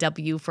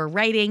IEW for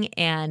writing,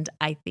 and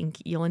I think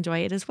you'll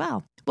enjoy it as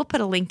well. We'll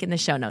put a link in the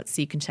show notes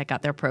so you can check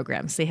out their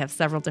programs. They have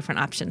several different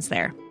options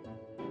there.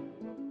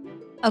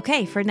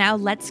 Okay, for now,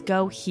 let's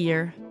go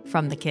hear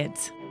from the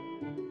kids.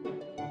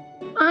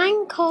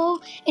 I'm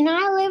Cole, and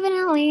I live in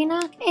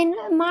Atlanta, and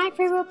my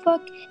favorite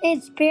book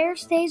is Bear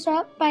Stays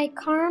Up by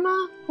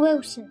Karma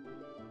Wilson.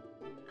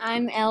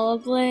 I'm Ella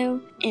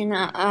Blue, and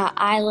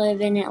I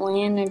live in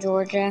Atlanta,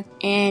 Georgia,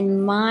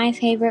 and my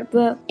favorite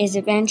book is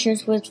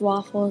Adventures with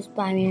Waffles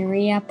by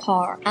Maria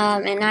Parr,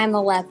 and I'm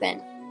 11.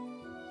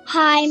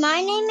 Hi,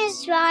 my name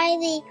is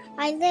Riley.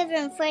 I live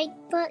in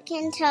Frankfort,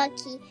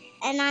 Kentucky,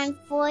 and I'm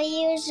 4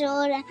 years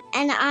old,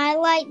 and I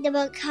like the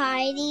book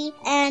Heidi,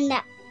 and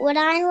what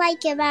I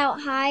like about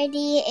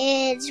Heidi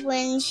is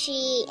when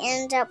she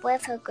ends up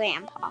with her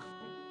grandpa.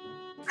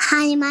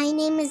 Hi, my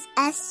name is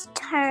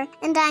Esther,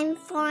 and I'm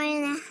 4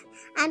 and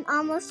I'm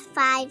almost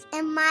 5.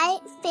 And my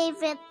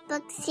favorite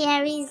book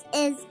series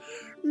is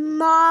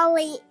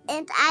Molly,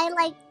 and I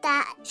like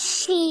that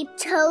she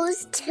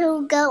chose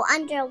to go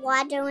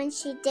underwater when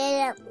she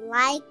didn't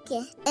like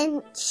it,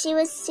 and she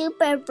was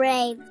super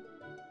brave.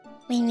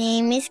 My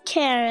name is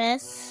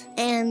Karis,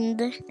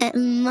 and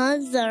in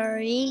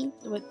Missouri.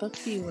 What book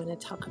do you want to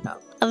talk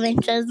about?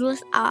 Adventures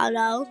with Otto.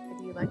 How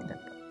do you like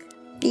that book?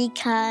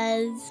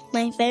 Because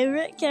my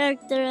favorite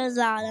character is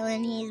Otto,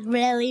 and he's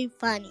really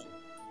funny.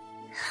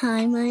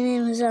 Hi, my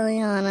name is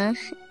Eliana,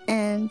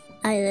 and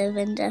I live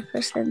in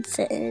Jefferson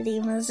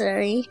City,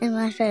 Missouri. And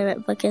my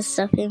favorite book is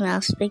Stuffy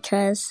Mouse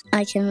because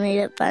I can read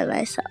it by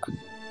myself.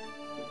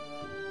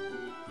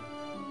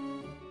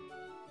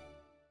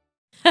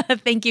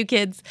 Thank you,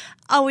 kids.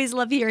 Always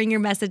love hearing your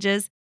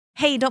messages.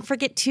 Hey, don't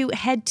forget to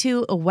head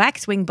to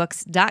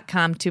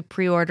waxwingbooks.com to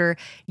pre-order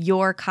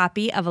your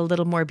copy of A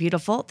Little More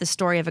Beautiful, The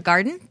Story of a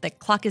Garden. The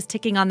clock is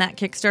ticking on that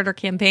Kickstarter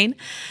campaign.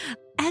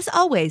 As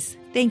always,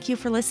 thank you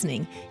for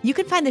listening. You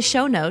can find the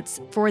show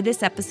notes for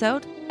this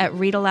episode at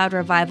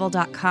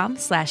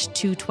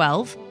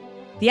readaloudrevival.com/212.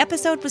 The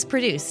episode was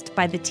produced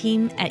by the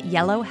team at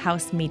Yellow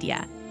House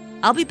Media.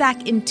 I'll be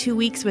back in 2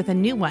 weeks with a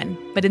new one,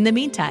 but in the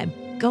meantime,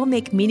 go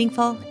make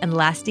meaningful and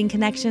lasting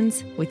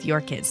connections with your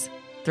kids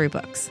through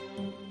books.